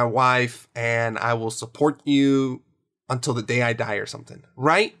 Please be my wife, and I will support you until the day I die," or something,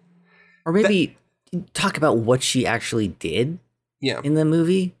 right? Or maybe talk about what she actually did. Yeah. In the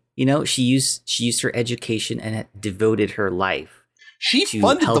movie, she used her education and devoted her life. She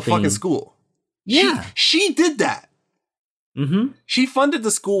funded the fucking school. Yeah, she did that. Mm-hmm. She funded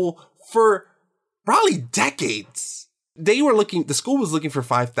the school for probably decades. The school was looking for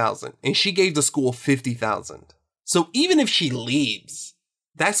 $5,000 and she gave the school $50,000. So even if she leaves,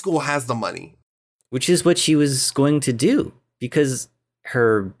 that school has the money. Which is what she was going to do, because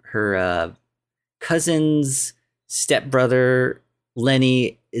her cousin's stepbrother,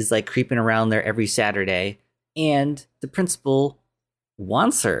 Lenny, is like creeping around there every Saturday, and the principal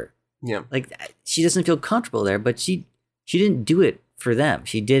wants her. Yeah. Like, she doesn't feel comfortable there, but she didn't do it for them.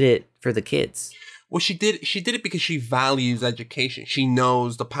 She did it for the kids. Well, she did it because she values education. She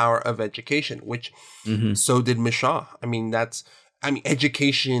knows the power of education, which so did Mishaw.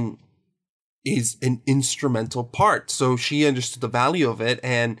 Education is an instrumental part. So she understood the value of it.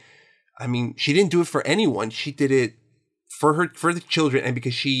 And she didn't do it for anyone. She did it for the children, and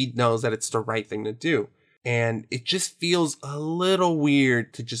because she knows that it's the right thing to do. And it just feels a little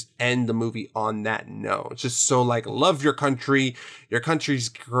weird to just end the movie on that note. It's just so like, love your country's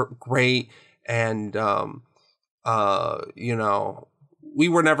great. And, you know, we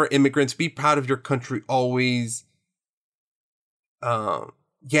were never immigrants. Be proud of your country always.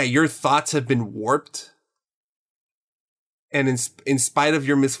 Yeah, your thoughts have been warped. And in spite of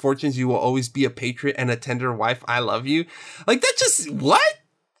your misfortunes, you will always be a patriot and a tender wife. I love you. Like, that just, what?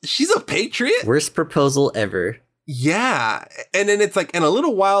 She's a patriot? Worst proposal ever. Yeah. And then it's like, and a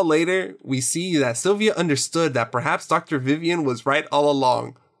little while later, we see that Sylvia understood that perhaps Dr. Vivian was right all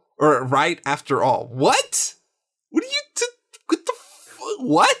along. Or right after all. What? What are you,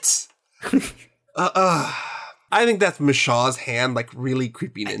 what? I think that's Mishaw's hand, like, really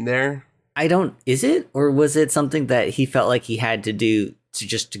creeping in there. Is it? Or was it something that he felt like he had to do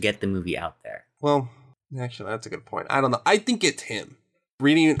to get the movie out there? Well, actually, that's a good point. I don't know. I think it's him.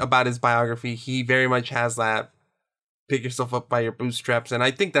 Reading about his biography, he very much has that pick yourself up by your bootstraps. And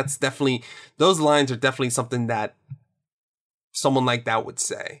I think that's definitely, those lines are definitely something that someone like that would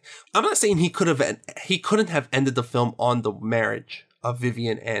say. I'm not saying he couldn't have ended the film on the marriage of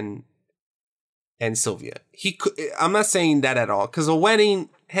Vivian and Sylvia. I'm not saying that at all. Because a wedding,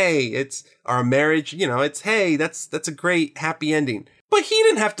 hey, it's our marriage, you know, it's, hey, that's a great happy ending. But he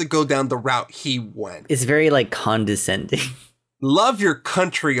didn't have to go down the route he went. It's very like condescending. Love your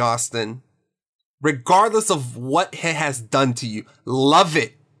country, Austin. Regardless of what it has done to you. Love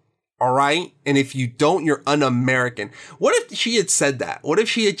it. All right? And if you don't, you're un-American. What if she had said that? What if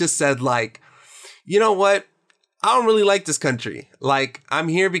she had just said, like, you know what? I don't really like this country. Like, I'm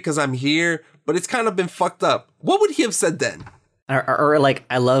here because I'm here, but it's kind of been fucked up. What would he have said then? Or like,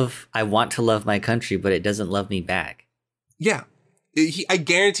 I want to love my country, but it doesn't love me back. Yeah. I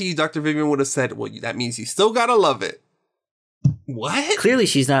guarantee you Dr. Vivian would have said, well, that means you still gotta love it. What? Clearly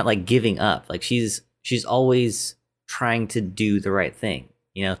she's not like giving up. Like she's always trying to do the right thing.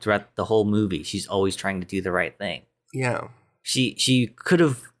 You know, throughout the whole movie, she's always trying to do the right thing. Yeah. She could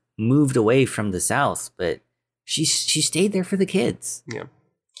have moved away from the South, but she stayed there for the kids. Yeah.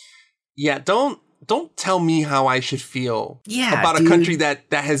 Yeah, don't tell me how I should feel about dude. A country that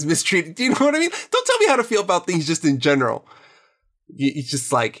has mistreated. Do you know what I mean? Don't tell me how to feel about things just in general. It's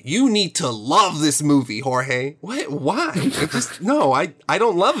just like, you need to love this movie, Jorge. What? Why? No, I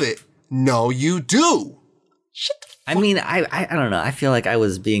don't love it. No, you do. Shut the fuck. I mean, I don't know. I feel like I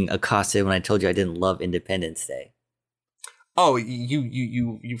was being accosted when I told you I didn't love Independence Day. Oh,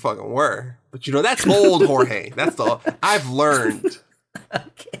 you fucking were. But you know, that's old, Jorge. That's all. I've learned.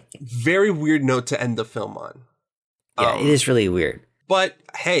 Okay. Very weird note to end the film on. Yeah, it is really weird. But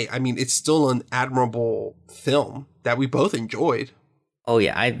hey, I mean, it's still an admirable film that we both enjoyed. Oh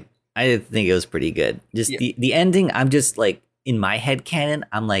yeah, I think it was pretty good. Just the ending, I'm just like, in my head canon,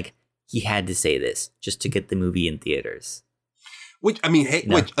 I'm like, he had to say this just to get the movie in theaters. Which, I mean, hey,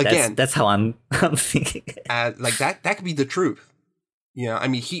 which again, that's how I'm thinking. Like that could be the truth. Yeah, I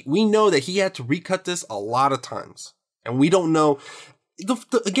mean, we know that he had to recut this a lot of times, and we don't know.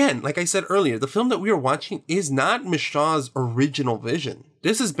 Again, like I said earlier, the film that we are watching is not Mishaw's original vision.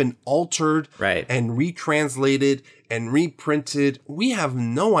 This has been altered and retranslated and reprinted. We have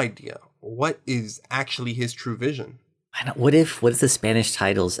no idea what is actually his true vision. I know. What if the Spanish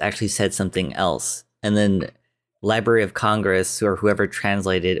titles actually said something else, and then Library of Congress or whoever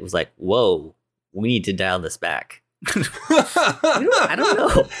translated it was like, "Whoa, we need to dial this back." I don't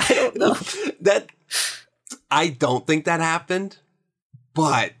know. I don't think that happened.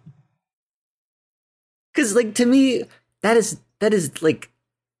 But because, like, to me, that is like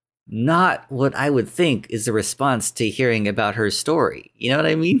not what I would think is the response to hearing about her story. You know what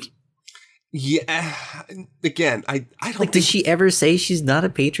I mean? Yeah. Again, I don't like. Did she ever say she's not a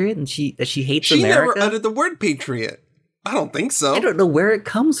patriot and that she hates America? She America? never uttered the word patriot. I don't think so. I don't know where it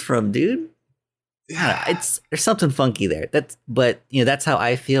comes from, dude. There's something funky there. But you know, that's how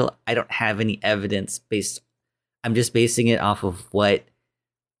I feel. I don't have any evidence I'm just basing it off of what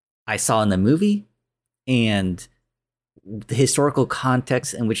I saw in the movie and the historical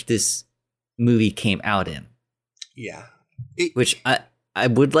context in which this movie came out in. Yeah. Which I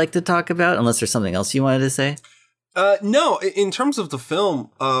would like to talk about, unless there's something else you wanted to say. No, in terms of the film,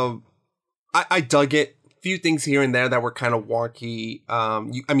 I dug it. A few things here and there that were kind of wonky.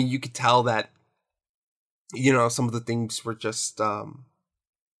 You could tell that, you know, some of the things were just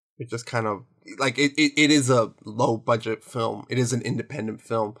kind of like it is a low budget film. It is an independent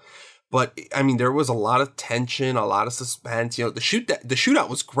film, but I mean, there was a lot of tension, a lot of suspense. You know, the shootout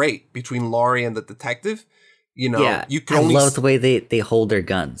was great between Laurie and the detective. You know, yeah, I love the way they hold their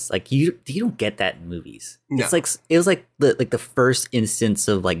guns. Like you don't get that in movies. No. It was like the first instance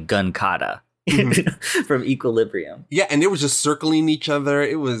of like gun kata. from Equilibrium. Yeah, and they were just circling each other.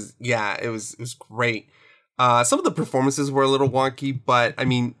 It was great. Some of the performances were a little wonky, but I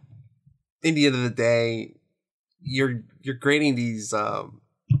mean, in the end of the day, you're grading this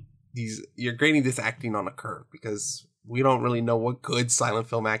acting on a curve because we don't really know what good silent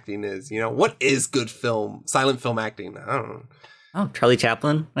film acting is. You know, what is good silent film acting? I don't know. Oh, Charlie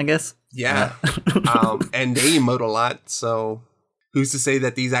Chaplin, I guess. Yeah. And they emote a lot, so who's to say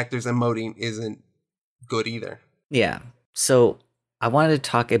that these actors emoting isn't good either? Yeah. So I wanted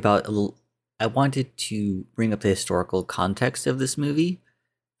to bring up the historical context of this movie.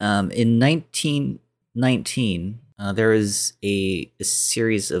 In 1919, there was a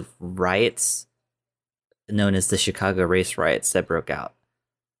series of riots known as the Chicago Race Riots that broke out.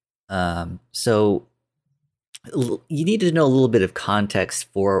 So you need to know a little bit of context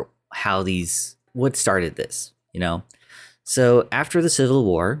for what started this, you know? So after the Civil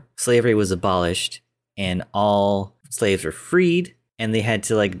War, slavery was abolished and all slaves were freed and they had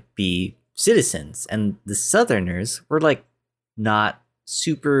to be citizens. And the Southerners were not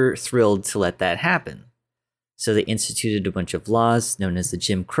super thrilled to let that happen. So they instituted a bunch of laws known as the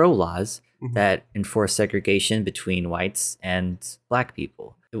Jim Crow laws that enforced segregation between whites and black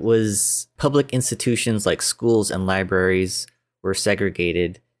people. It was public institutions like schools and libraries were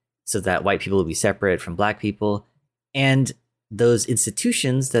segregated so that white people would be separate from black people. And those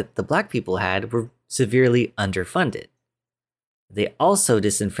institutions that the black people had were severely underfunded. They also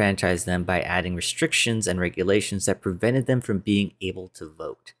disenfranchised them by adding restrictions and regulations that prevented them from being able to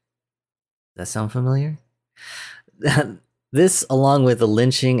vote. Does that sound familiar? This, along with the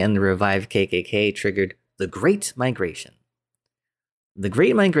lynching and the revived KKK, triggered the Great Migration. The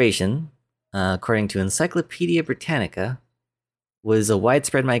Great Migration, according to Encyclopedia Britannica, was a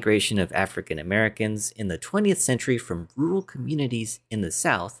widespread migration of African Americans in the 20th century from rural communities in the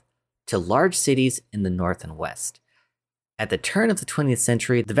South to large cities in the North and West. At the turn of the 20th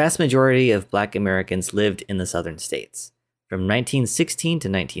century, the vast majority of Black Americans lived in the southern states. From 1916 to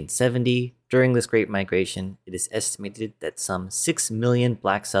 1970, during this Great Migration, it is estimated that some 6 million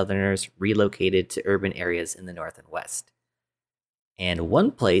Black Southerners relocated to urban areas in the North and West. And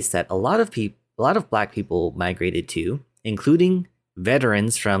one place that a lot of Black people migrated to, including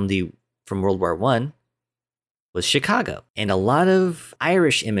veterans from World War I, was Chicago. And a lot of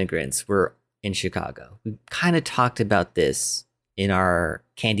Irish immigrants were in Chicago. We kind of talked about this in our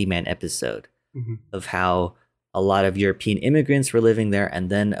Candyman episode of how a lot of European immigrants were living there and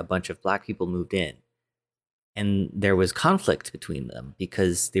then a bunch of Black people moved in. And there was conflict between them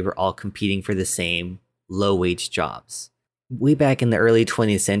because they were all competing for the same low-wage jobs. Way back in the early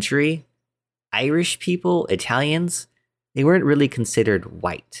 20th century, Irish people, Italians, they weren't really considered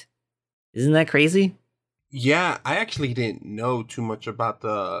white. Isn't that crazy? Yeah, I actually didn't know too much about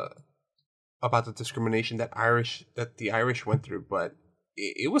the discrimination that the Irish went through, but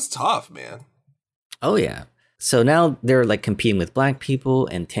it was tough, man. Oh yeah. So now they're competing with Black people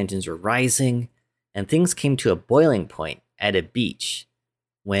and tensions were rising and things came to a boiling point at a beach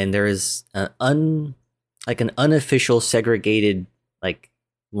when there's an unofficial segregated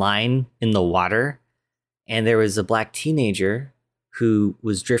line in the water, and there was a Black teenager who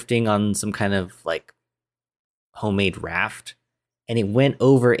was drifting on some kind of homemade raft, and he went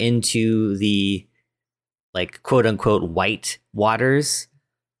over into the quote unquote white waters,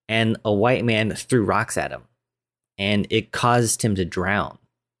 and a white man threw rocks at him and it caused him to drown.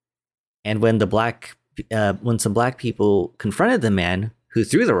 And when some Black people confronted the man who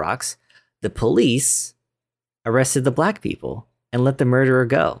threw the rocks, the police arrested the Black people and let the murderer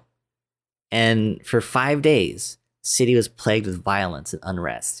go. And for 5 days, the city was plagued with violence and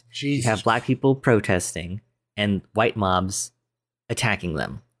unrest. Jesus. You have Black people protesting and white mobs attacking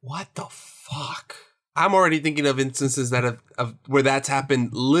them. What the fuck? I'm already thinking of instances of where that's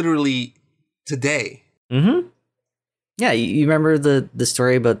happened literally today. Mm-hmm. Yeah, you remember the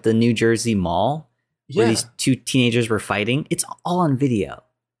story about the New Jersey Mall? Where these two teenagers were fighting? It's all on video.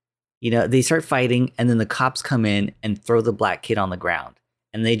 They start fighting and then the cops come in and throw the Black kid on the ground.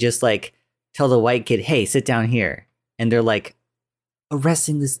 And they just tell the white kid, hey, sit down here. And they're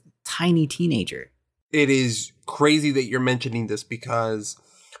arresting this tiny teenager. It is crazy that you're mentioning this because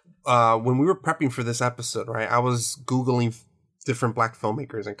when we were prepping for this episode, right, I was Googling different Black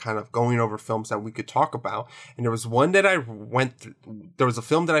filmmakers and kind of going over films that we could talk about. And there was one that there was a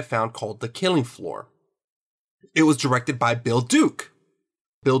film that I found called The Killing Floor. It was directed by Bill Duke.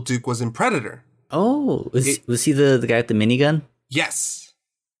 Bill Duke was in Predator. Oh, was he the guy with the minigun? Yes.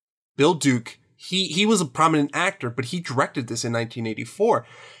 Bill Duke, he was a prominent actor, but he directed this in 1984.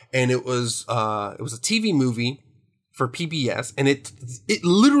 And it was a TV movie for PBS, and it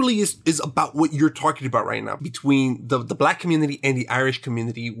literally is about what you're talking about right now, between the Black community and the Irish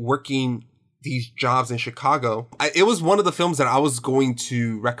community working these jobs in Chicago. It was one of the films that I was going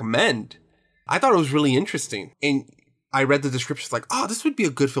to recommend. I thought it was really interesting, and I read the descriptions like, oh, this would be a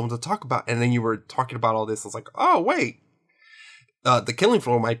good film to talk about, and then you were talking about all this. I was like, oh wait, The Killing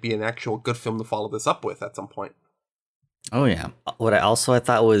Floor might be an actual good film to follow this up with at some point. Oh yeah. What I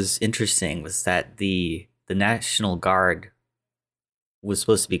thought was interesting was that the National Guard was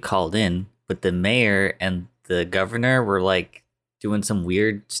supposed to be called in, but the mayor and the governor were like doing some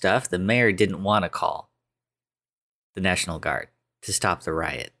weird stuff. The mayor didn't want to call the National Guard to stop the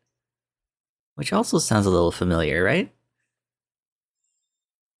riot, which also sounds a little familiar, right?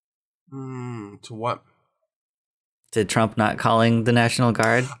 To what? To Trump not calling the National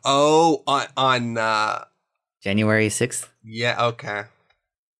Guard? Oh, on January 6th? Yeah, okay.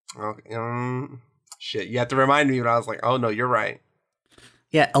 Shit, you have to remind me, but I was like, oh no, you're right.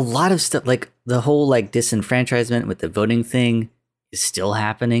 Yeah, a lot of stuff, like the whole like disenfranchisement with the voting thing is still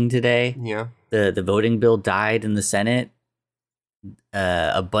happening today. Yeah. The voting bill died in the Senate.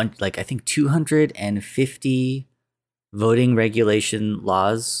 A bunch, like I think 250 voting regulation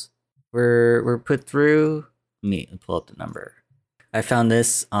laws were put through. Let me pull up the number. I found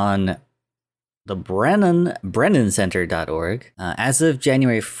this on the BrennanCenter.org. As of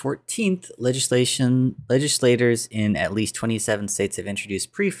January 14th, legislators in at least 27 states have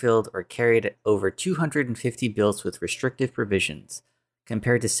introduced pre-filled or carried over 250 bills with restrictive provisions,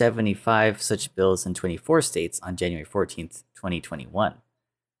 compared to 75 such bills in 24 states on January 14th, 2021.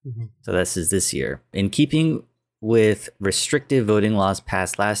 Mm-hmm. So this is this year. In keeping with restrictive voting laws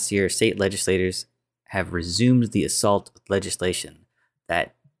passed last year, state legislators have resumed the assault with legislation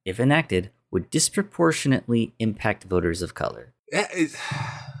that, if enacted, would disproportionately impact voters of color.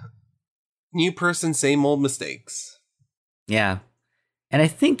 New person, same old mistakes. Yeah. And I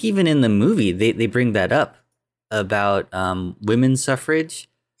think even in the movie, they bring that up about women's suffrage.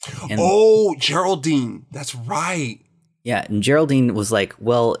 And, Geraldine. That's right. Yeah. And Geraldine was like,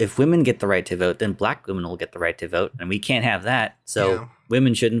 well, if women get the right to vote, then black women will get the right to vote. And we can't have that. So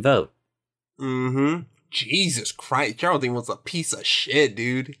women shouldn't vote. Mm-hmm. Jesus Christ. Geraldine was a piece of shit,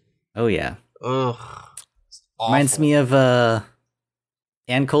 dude. Oh, yeah. Ugh. Reminds me of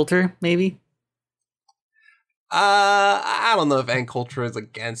Ann Coulter, maybe? I don't know if Ann Coulter is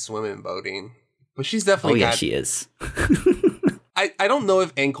against women voting, but she's definitely she is. I don't know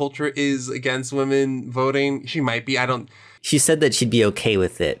if Ann Coulter is against women voting. She might be. She said that she'd be okay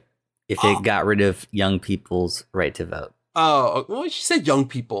with it if it got rid of young people's right to vote. Oh, well, she said young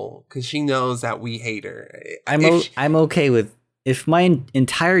people because she knows that we hate her. I'm okay with... If my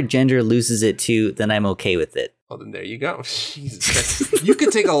entire gender loses it too, then I'm okay with it. Well, then there you go. Jesus, you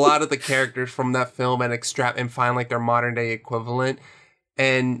could take a lot of the characters from that film and extract and find like their modern day equivalent,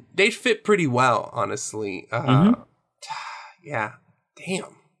 and they fit pretty well, honestly. Yeah,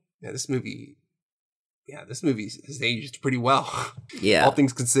 damn. Yeah, this movie has aged pretty well. Yeah, all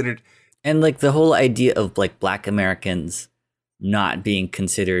things considered. And like the whole idea of like Black Americans not being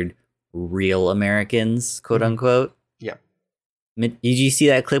considered real Americans, quote unquote. Yeah. Did you see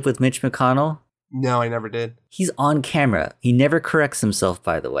that clip with Mitch McConnell? No, I never did. He's on camera. He never corrects himself,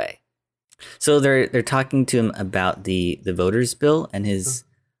 by the way. So they're talking to him about the voters bill and his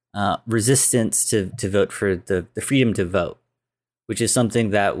resistance to vote for the freedom to vote, which is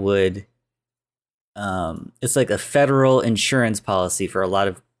something that would it's like a federal insurance policy for a lot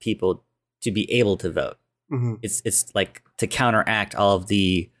of people to be able to vote. Mm-hmm. It's like to counteract all of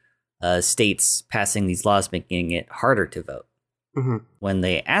the states passing these laws making it harder to vote. Mm-hmm. When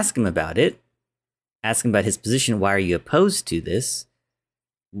they ask him about it, ask him about his position, why are you opposed to this?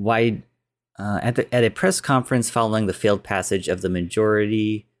 Why at a press conference following the failed passage of the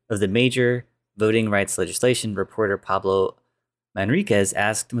major voting rights legislation, reporter Pablo Manriquez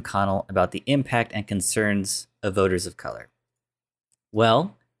asked McConnell about the impact and concerns of voters of color.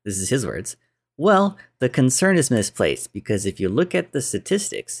 Well, this is his words. Well, the concern is misplaced because if you look at the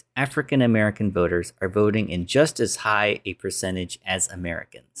statistics, African American voters are voting in just as high a percentage as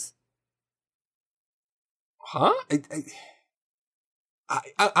Americans. Huh?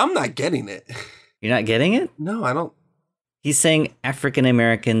 I'm not getting it. You're not getting it? No, I don't. He's saying African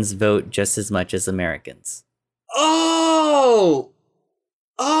Americans vote just as much as Americans. Oh,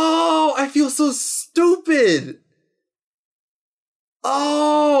 I feel so stupid.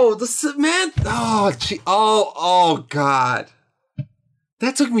 Oh, oh, God.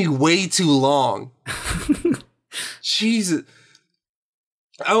 That took me way too long. Jesus.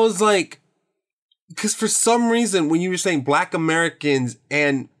 I was like, because for some reason, when you were saying Black Americans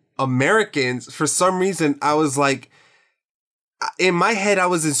and Americans, for some reason, I was like, in my head, I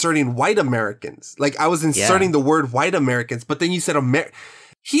was inserting white Americans. Like I was inserting the word white Americans, but then you said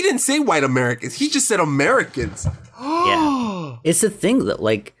he didn't say white Americans. He just said Americans. Yeah. It's the thing that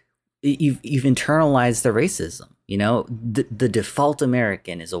like you've internalized the racism, you know? The default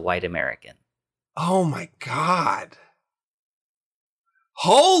American is a white American. Oh my God.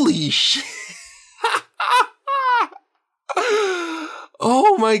 Holy shit.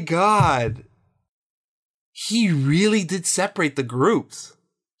 Oh my God. He really did separate the groups.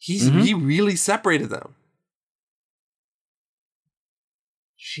 He really separated them.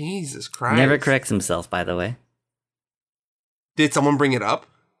 Jesus Christ. Never corrects himself, by the way. Did someone bring it up?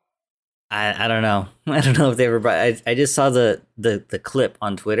 I don't know. I don't know if they were. I just saw the clip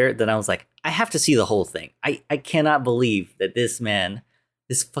on Twitter. Then I was like, I have to see the whole thing. I cannot believe that this man,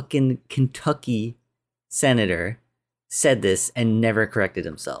 this fucking Kentucky senator, said this and never corrected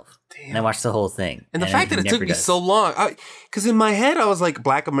himself. Damn. And I watched the whole thing. And the fact that it took me so long, because in my head I was like,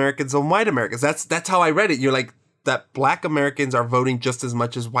 Black Americans and white Americans. That's how I read it. You're like that Black Americans are voting just as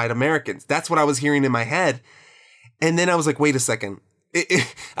much as white Americans. That's what I was hearing in my head. And then I was like, wait a second.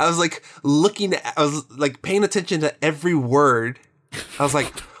 I was like I was like paying attention to every word. I was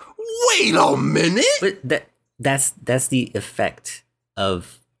like, wait a minute. But that's the effect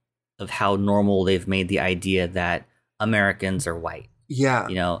of how normal they've made the idea that Americans are white. Yeah.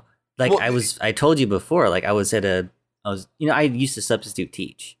 You know, like I told you before, like I used to substitute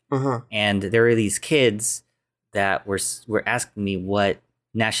teach. And there were these kids that were asking me what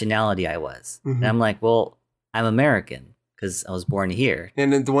nationality I was. And I'm like, well, I'm American. Because I was born here.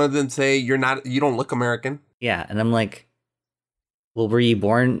 And then one of them say, you don't look American. Yeah. And I'm like, well, were you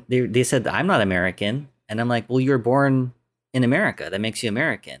born? They said, I'm not American. And I'm like, well, you were born in America. That makes you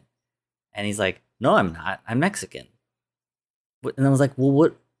American. And he's like, no, I'm not. I'm Mexican. And I was like, well,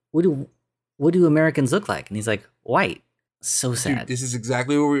 what do Americans look like? And he's like, white. So sad. Dude, this is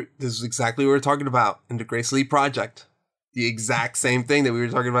exactly what we're talking about in the Grace Lee Project. The exact same thing that we were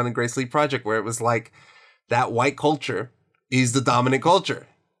talking about in the Grace Lee Project, where it was like that white culture is the dominant culture.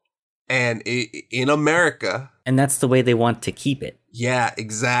 And in America. And that's the way they want to keep it. Yeah,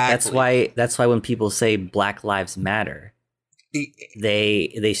 exactly. That's why when people say Black Lives Matter,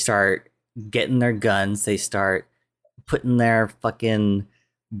 they start getting their guns, they start putting their fucking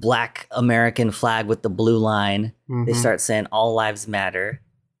Black American flag with the blue line. They start saying all lives matter.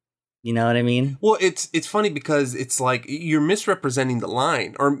 You know what I mean? Well, it's funny because it's like you're misrepresenting the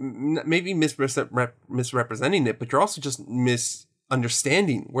line, or maybe misrepresenting it, but you're also just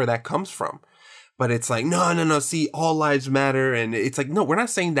misunderstanding where that comes from. But it's like, no, see, all lives matter. And it's like, no, we're not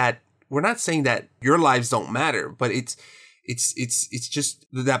saying that your lives don't matter, but it's just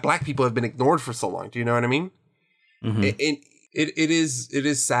that Black people have been ignored for so long. Do you know what I mean? It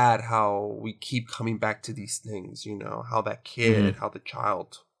is sad how we keep coming back to these things, you know, how that kid, how the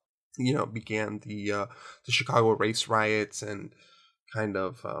child, you know, began the Chicago race riots, and kind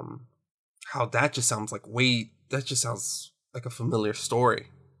of how that just sounds like a familiar story.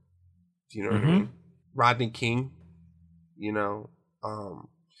 Do you know what I mean? Rodney King, you know,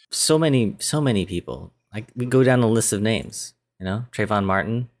 so many people. Like we go down the list of names, you know, Trayvon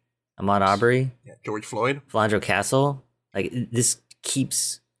Martin, Ahmaud Arbery, George Floyd, Philando Castle. Like this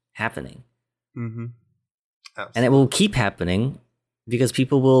keeps happening, and it will keep happening because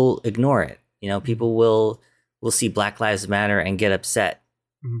people will ignore it. You know, people will see Black Lives Matter and get upset.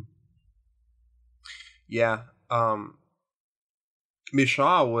 Yeah,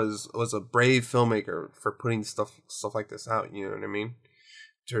 Mishaw was a brave filmmaker for putting stuff like this out. You know what I mean?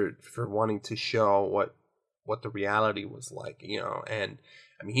 For wanting to show what the reality was like. You know, and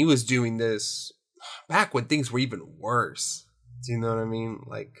I mean, he was doing this back when things were even worse. Do you know what I mean?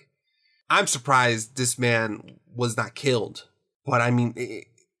 Like, I'm surprised this man was not killed. But I mean,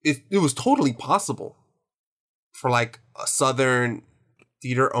 it was totally possible for like a Southern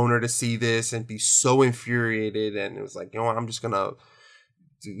theater owner to see this and be so infuriated. And it was like, you know what,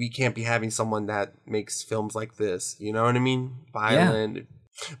 we can't be having someone that makes films like this. You know what I mean? Violent. Yeah.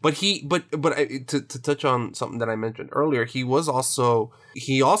 But to touch on something that I mentioned earlier, he was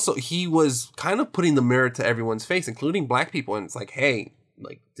kind of putting the mirror to everyone's face, including Black people. And it's like, hey,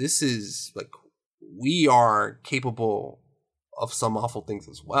 like this is like, we are capable of some awful things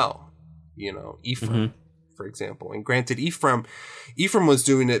as well. You know, Ephraim, for example. And granted, Ephraim was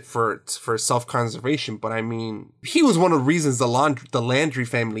doing it for self-conservation, but I mean, he was one of the reasons the Landry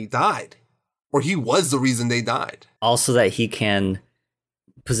family died, or he was the reason they died. Also, that he can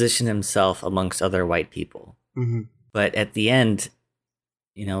position himself amongst other white people. But at the end,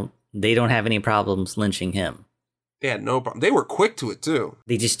 you know, they don't have any problems lynching him. They had no problem. They were quick to it too.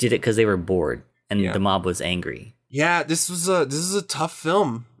 They just did it because they were bored and the mob was angry. Yeah, this is a tough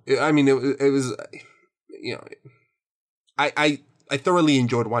film. I mean, it was, you know, I thoroughly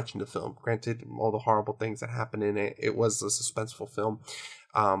enjoyed watching the film. Granted, all the horrible things that happened in it, it was a suspenseful film.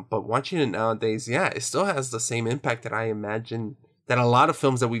 But watching it nowadays, yeah, it still has the same impact that I imagine that a lot of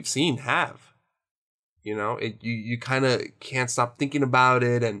films that we've seen have. You know, you kind of can't stop thinking about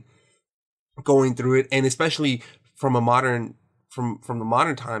it and going through it, and especially from the modern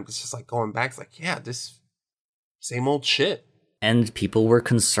times, it's just like going back. It's like, yeah, this same old shit. And people were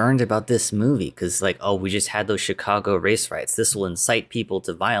concerned about this movie because, like, oh, we just had those Chicago race riots. This will incite people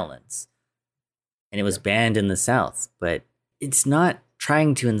to violence. And it was banned in the South. But it's not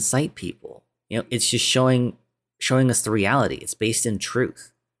trying to incite people. You know, it's just showing us the reality. It's based in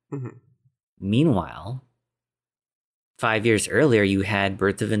truth. Mm-hmm. Meanwhile, 5 years earlier, you had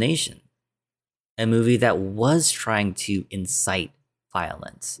Birth of a Nation, a movie that was trying to incite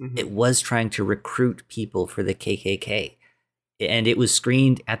violence. Mm-hmm. It was trying to recruit people for the KKK. And it was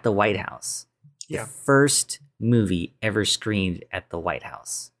screened at the White House. Yeah. The first movie ever screened at the White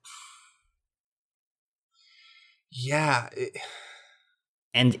House. Yeah.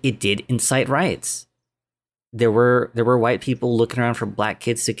 And it did incite riots. There were white people looking around for black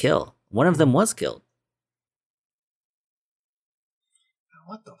kids to kill. One of them was killed.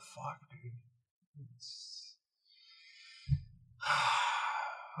 What the fuck, dude?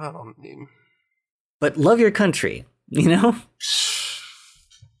 I don't mean. But love your country, you know?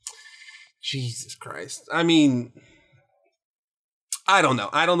 Jesus Christ. I mean, I don't know.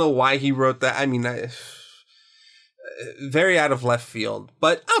 I don't know why he wrote that. I mean, very out of left field.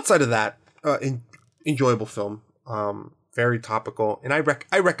 But outside of that, enjoyable film. Very topical, and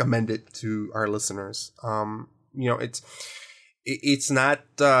I recommend it to our listeners. You know, it's not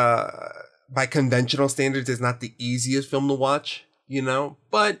by conventional standards, it's not the easiest film to watch, you know,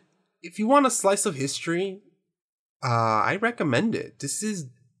 but if you want a slice of history, I recommend it. This is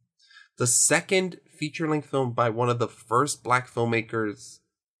the second feature-length film by one of the first black filmmakers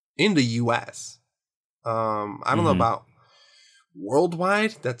in the U.S. I don't know about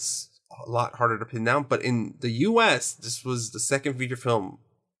worldwide. That's a lot harder to pin down, but in the U.S., this was the second feature film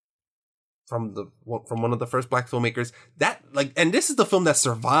from one of the first black filmmakers that, like, and this is the film that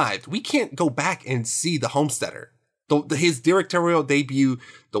survived. We can't go back and see The Homesteader, his directorial debut,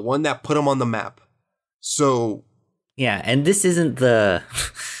 the one that put him on the map. So, yeah, and this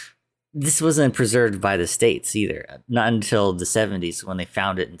wasn't preserved by the States either. Not until the 70s when they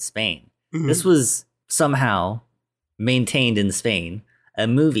found it in Spain. Mm-hmm. This was somehow maintained in Spain. A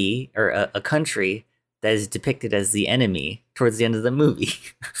movie or a country that is depicted as the enemy towards the end of the movie.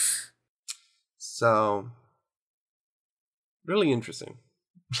 So, really interesting.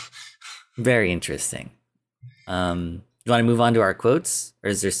 Very interesting. You want to move on to our quotes? Or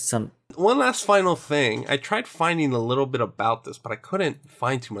is there some... One last final thing. I tried finding a little bit about this, but I couldn't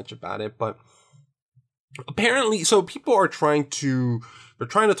find too much about it. But apparently, so people are trying to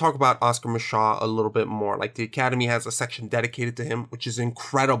talk about Oscar Micheaux a little bit more. Like, the Academy has a section dedicated to him, which is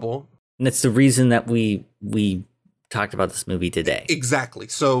incredible. And that's the reason that we talked about this movie today. Exactly.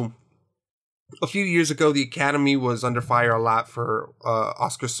 So a few years ago, the Academy was under fire a lot for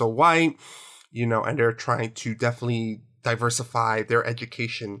Oscar So White, you know, and they're trying to definitely diversify their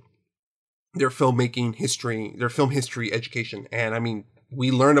education, their filmmaking history, their film history education. And I mean,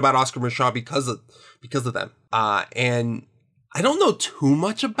 we learned about Oscar Micheaux because of them. And I don't know too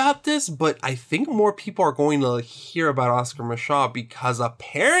much about this, but I think more people are going to hear about Oscar Micheaux because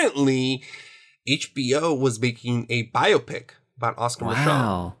apparently HBO was making a biopic about Oscar Micheaux.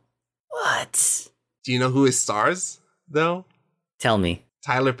 Wow. What? Do you know who it stars, though? Tell me.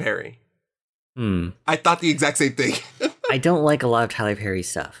 Tyler Perry. I thought the exact same thing. I don't like a lot of Tyler Perry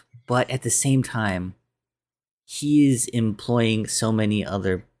stuff, but at the same time, he is employing so many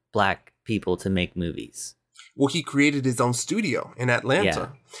other black people to make movies. Well, he created his own studio in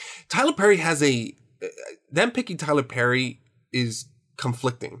Atlanta. Yeah. Tyler Perry has them picking Tyler Perry is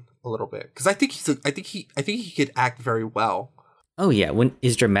conflicting a little bit because I think he could act very well. Oh yeah, when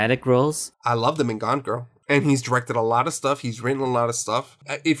his dramatic roles, I loved him in Gone Girl, and he's directed a lot of stuff. He's written a lot of stuff.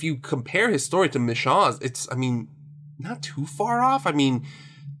 If you compare his story to Micheaux's, it's, I mean, not too far off. I mean,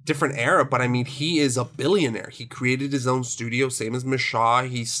 different era, but I mean, he is a billionaire. He created his own studio, same as Micheaux.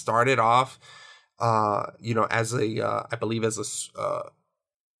 He started off, you know, as I believe as a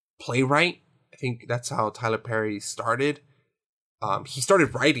playwright. I think that's how Tyler Perry started. He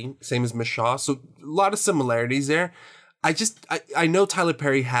started writing, same as Micheaux. So a lot of similarities there. I know Tyler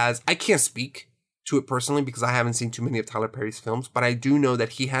Perry has, I can't speak to it personally because I haven't seen too many of Tyler Perry's films, but I do know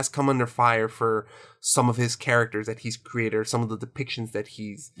that he has come under fire for some of his characters that he's created, or some of the depictions that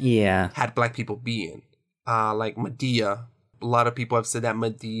he's had black people be in. like Medea. A lot of people have said that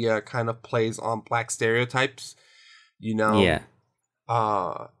Medea kind of plays on black stereotypes, you know? Yeah.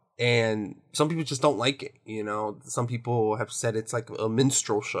 And some people just don't like it, you know? Some people have said it's like a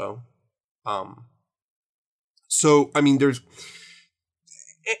minstrel show. So, I mean, there's...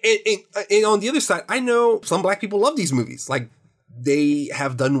 And on the other side, I know some black people love these movies. Like, they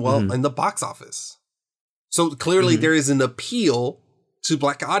have done well in the box office. So clearly there is an appeal to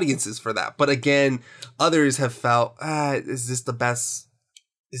black audiences for that. But again, others have felt, is this the best?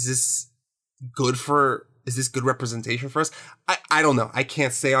 Is this good representation for us? I don't know. I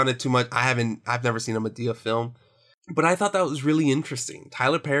can't say on it too much. I've never seen a Medea film, but I thought that was really interesting.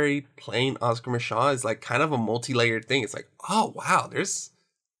 Tyler Perry playing Oscar Micheaux is like kind of a multi-layered thing. It's like, oh wow, there's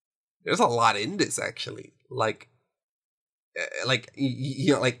a lot in this actually. Like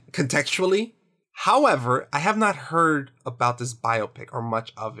you know, like contextually. However, I have not heard about this biopic or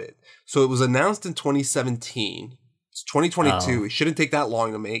much of it. So it was announced in 2017. It's 2022. It shouldn't take that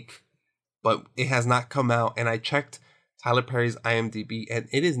long to make, but it has not come out. And I checked Tyler Perry's IMDb, and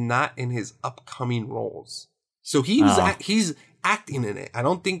it is not in his upcoming roles. So he's acting in it. I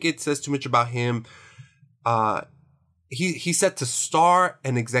don't think it says too much about him. He's set to star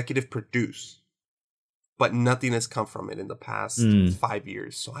and executive produce, but nothing has come from it in the past 5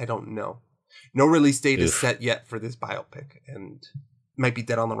 years. So I don't know. No release date is set yet for this biopic, and might be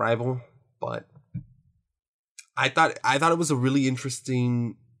dead on arrival. But I thought it was a really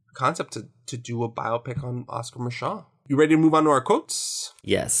interesting concept to do a biopic on Oscar Micheaux. You ready to move on to our quotes?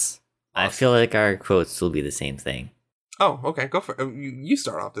 Yes. Awesome. I feel like our quotes will be the same thing. Oh, okay. Go for it. You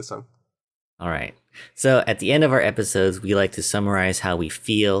start off this time. All right. So at the end of our episodes, we like to summarize how we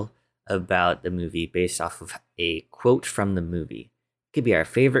feel about the movie based off of a quote from the movie. It could be our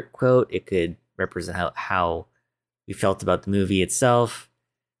favorite quote. It could represent how we felt about the movie itself,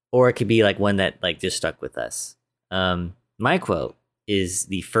 or it could be like one that like just stuck with us. My quote is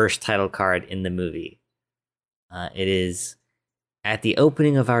the first title card in the movie. It is, "At the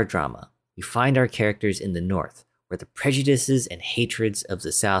opening of our drama, we find our characters in the North, where the prejudices and hatreds of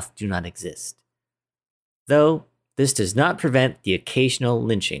the South do not exist. Though this does not prevent the occasional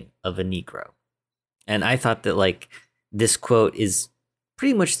lynching of a Negro." And I thought that like this quote is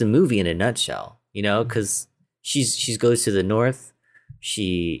pretty much the movie in a nutshell, you know, because she goes to the North,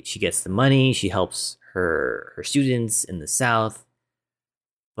 she gets the money, she helps her students in the South,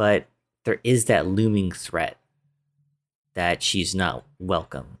 but there is that looming threat that she's not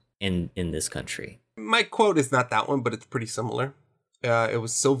welcome in this country. My quote is not that one, but it's pretty similar. It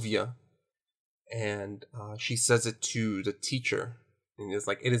was Sylvia, and she says it to the teacher. And it's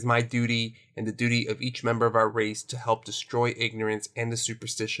like, "It is my duty and the duty of each member of our race to help destroy ignorance and the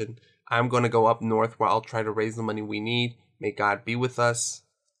superstition. I'm going to go up north where I'll try to raise the money we need. May God be with us."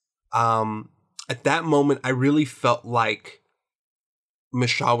 At that moment, I really felt like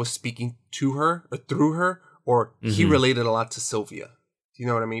Micheaux was speaking to her or through her, or he related a lot to Sylvia. Do you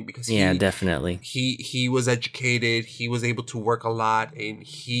know what I mean? Because definitely. He was educated. He was able to work a lot, and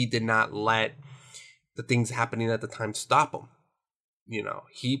he did not let the things happening at the time stop him. You know,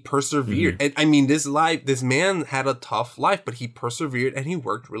 he persevered. And I mean, this man had a tough life, but he persevered and he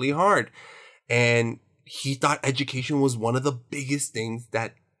worked really hard. And he thought education was one of the biggest things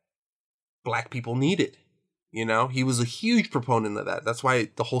that Black people needed. You know, he was a huge proponent of that. That's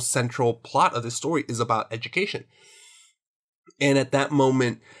why the whole central plot of this story is about education. And at that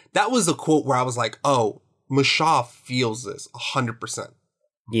moment, that was a quote where I was like, oh, Micheaux feels this 100%.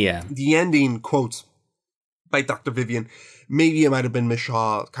 Yeah. The ending quotes by Dr. Vivian, maybe it might have been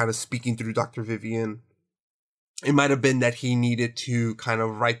Micheaux kind of speaking through Dr. Vivian. It might have been that he needed to kind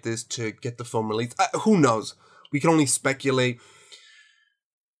of write this to get the film released. Who knows? We can only speculate.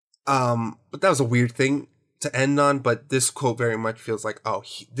 But that was a weird thing to end on. But this quote very much feels like, oh,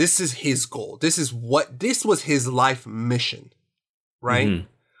 this is his goal. This was his life mission, right?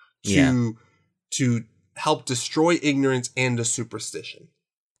 To help destroy ignorance and the superstition.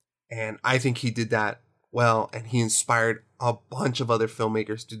 And I think he did that well, and he inspired a bunch of other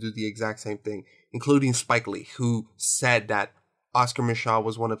filmmakers to do the exact same thing, including Spike Lee, who said that Oscar Micheaux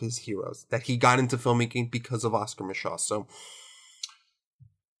was one of his heroes, that he got into filmmaking because of Oscar Micheaux. So,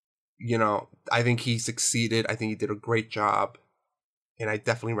 you know, I think he succeeded. I think he did a great job, and I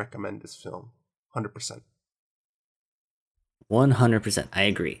definitely recommend this film, 100%. 100%. I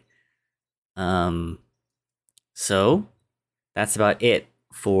agree. So that's about it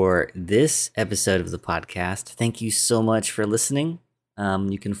for this episode of the podcast. Thank you so much for listening.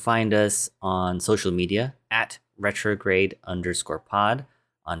 You can find us on social media at retrograde_pod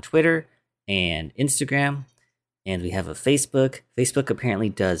on Twitter and Instagram. And we have a Facebook. Facebook apparently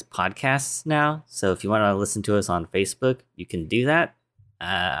does podcasts now. So if you want to listen to us on Facebook, you can do that.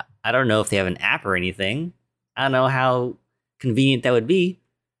 I don't know if they have an app or anything. I don't know how convenient that would be.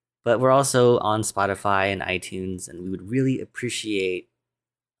 But we're also on Spotify and iTunes. And we would really appreciate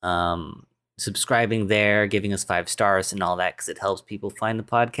subscribing there, giving us 5 stars and all that, because it helps people find the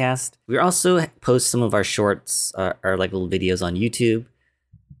podcast. We also post some of our shorts, our like little videos on YouTube.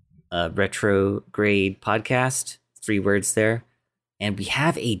 Retrograde podcast, 3 words there. And we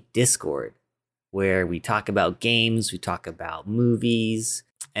have a Discord where we talk about games, we talk about movies,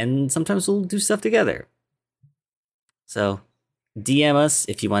 and sometimes we'll do stuff together. So DM us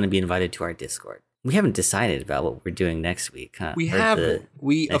if you want to be invited to our Discord. We haven't decided about what we're doing next week, huh? We haven't.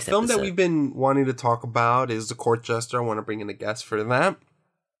 A film that we've been wanting to talk about is The Court Jester. I want to bring in a guest for that.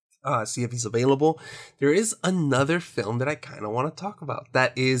 See if he's available. There is another film that I kind of want to talk about.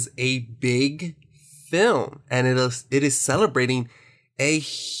 That is a big film, and it is celebrating a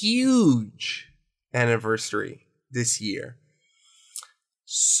huge anniversary this year.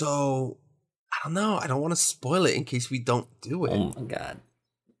 So I don't know. I don't want to spoil it in case we don't do it. Oh my god!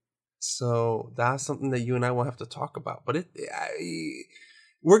 So that's something that you and I will have to talk about. But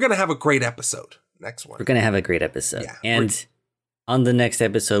we're gonna have a great episode next one. We're gonna have a great episode, yeah, and on the next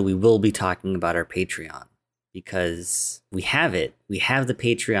episode, we will be talking about our Patreon because we have it. We have the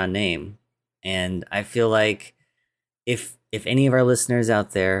Patreon name. And I feel like if any of our listeners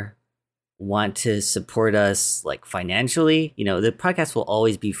out there want to support us like financially, you know, the podcast will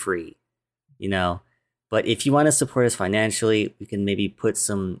always be free, you know, but if you want to support us financially, we can maybe put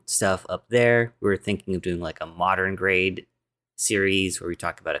some stuff up there. We're thinking of doing like a modern grade series where we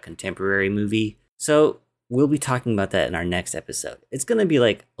talk about a contemporary movie. So we'll be talking about that in our next episode. It's going to be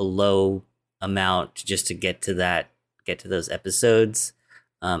like a low amount just to get to those episodes.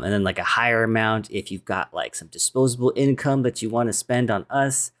 And then like a higher amount if you've got like some disposable income that you want to spend on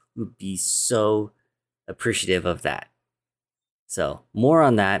us. We would be so appreciative of that. So more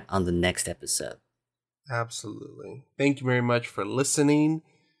on that on the next episode. Absolutely. Thank you very much for listening.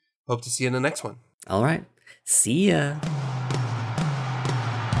 Hope to see you in the next one. All right. See ya.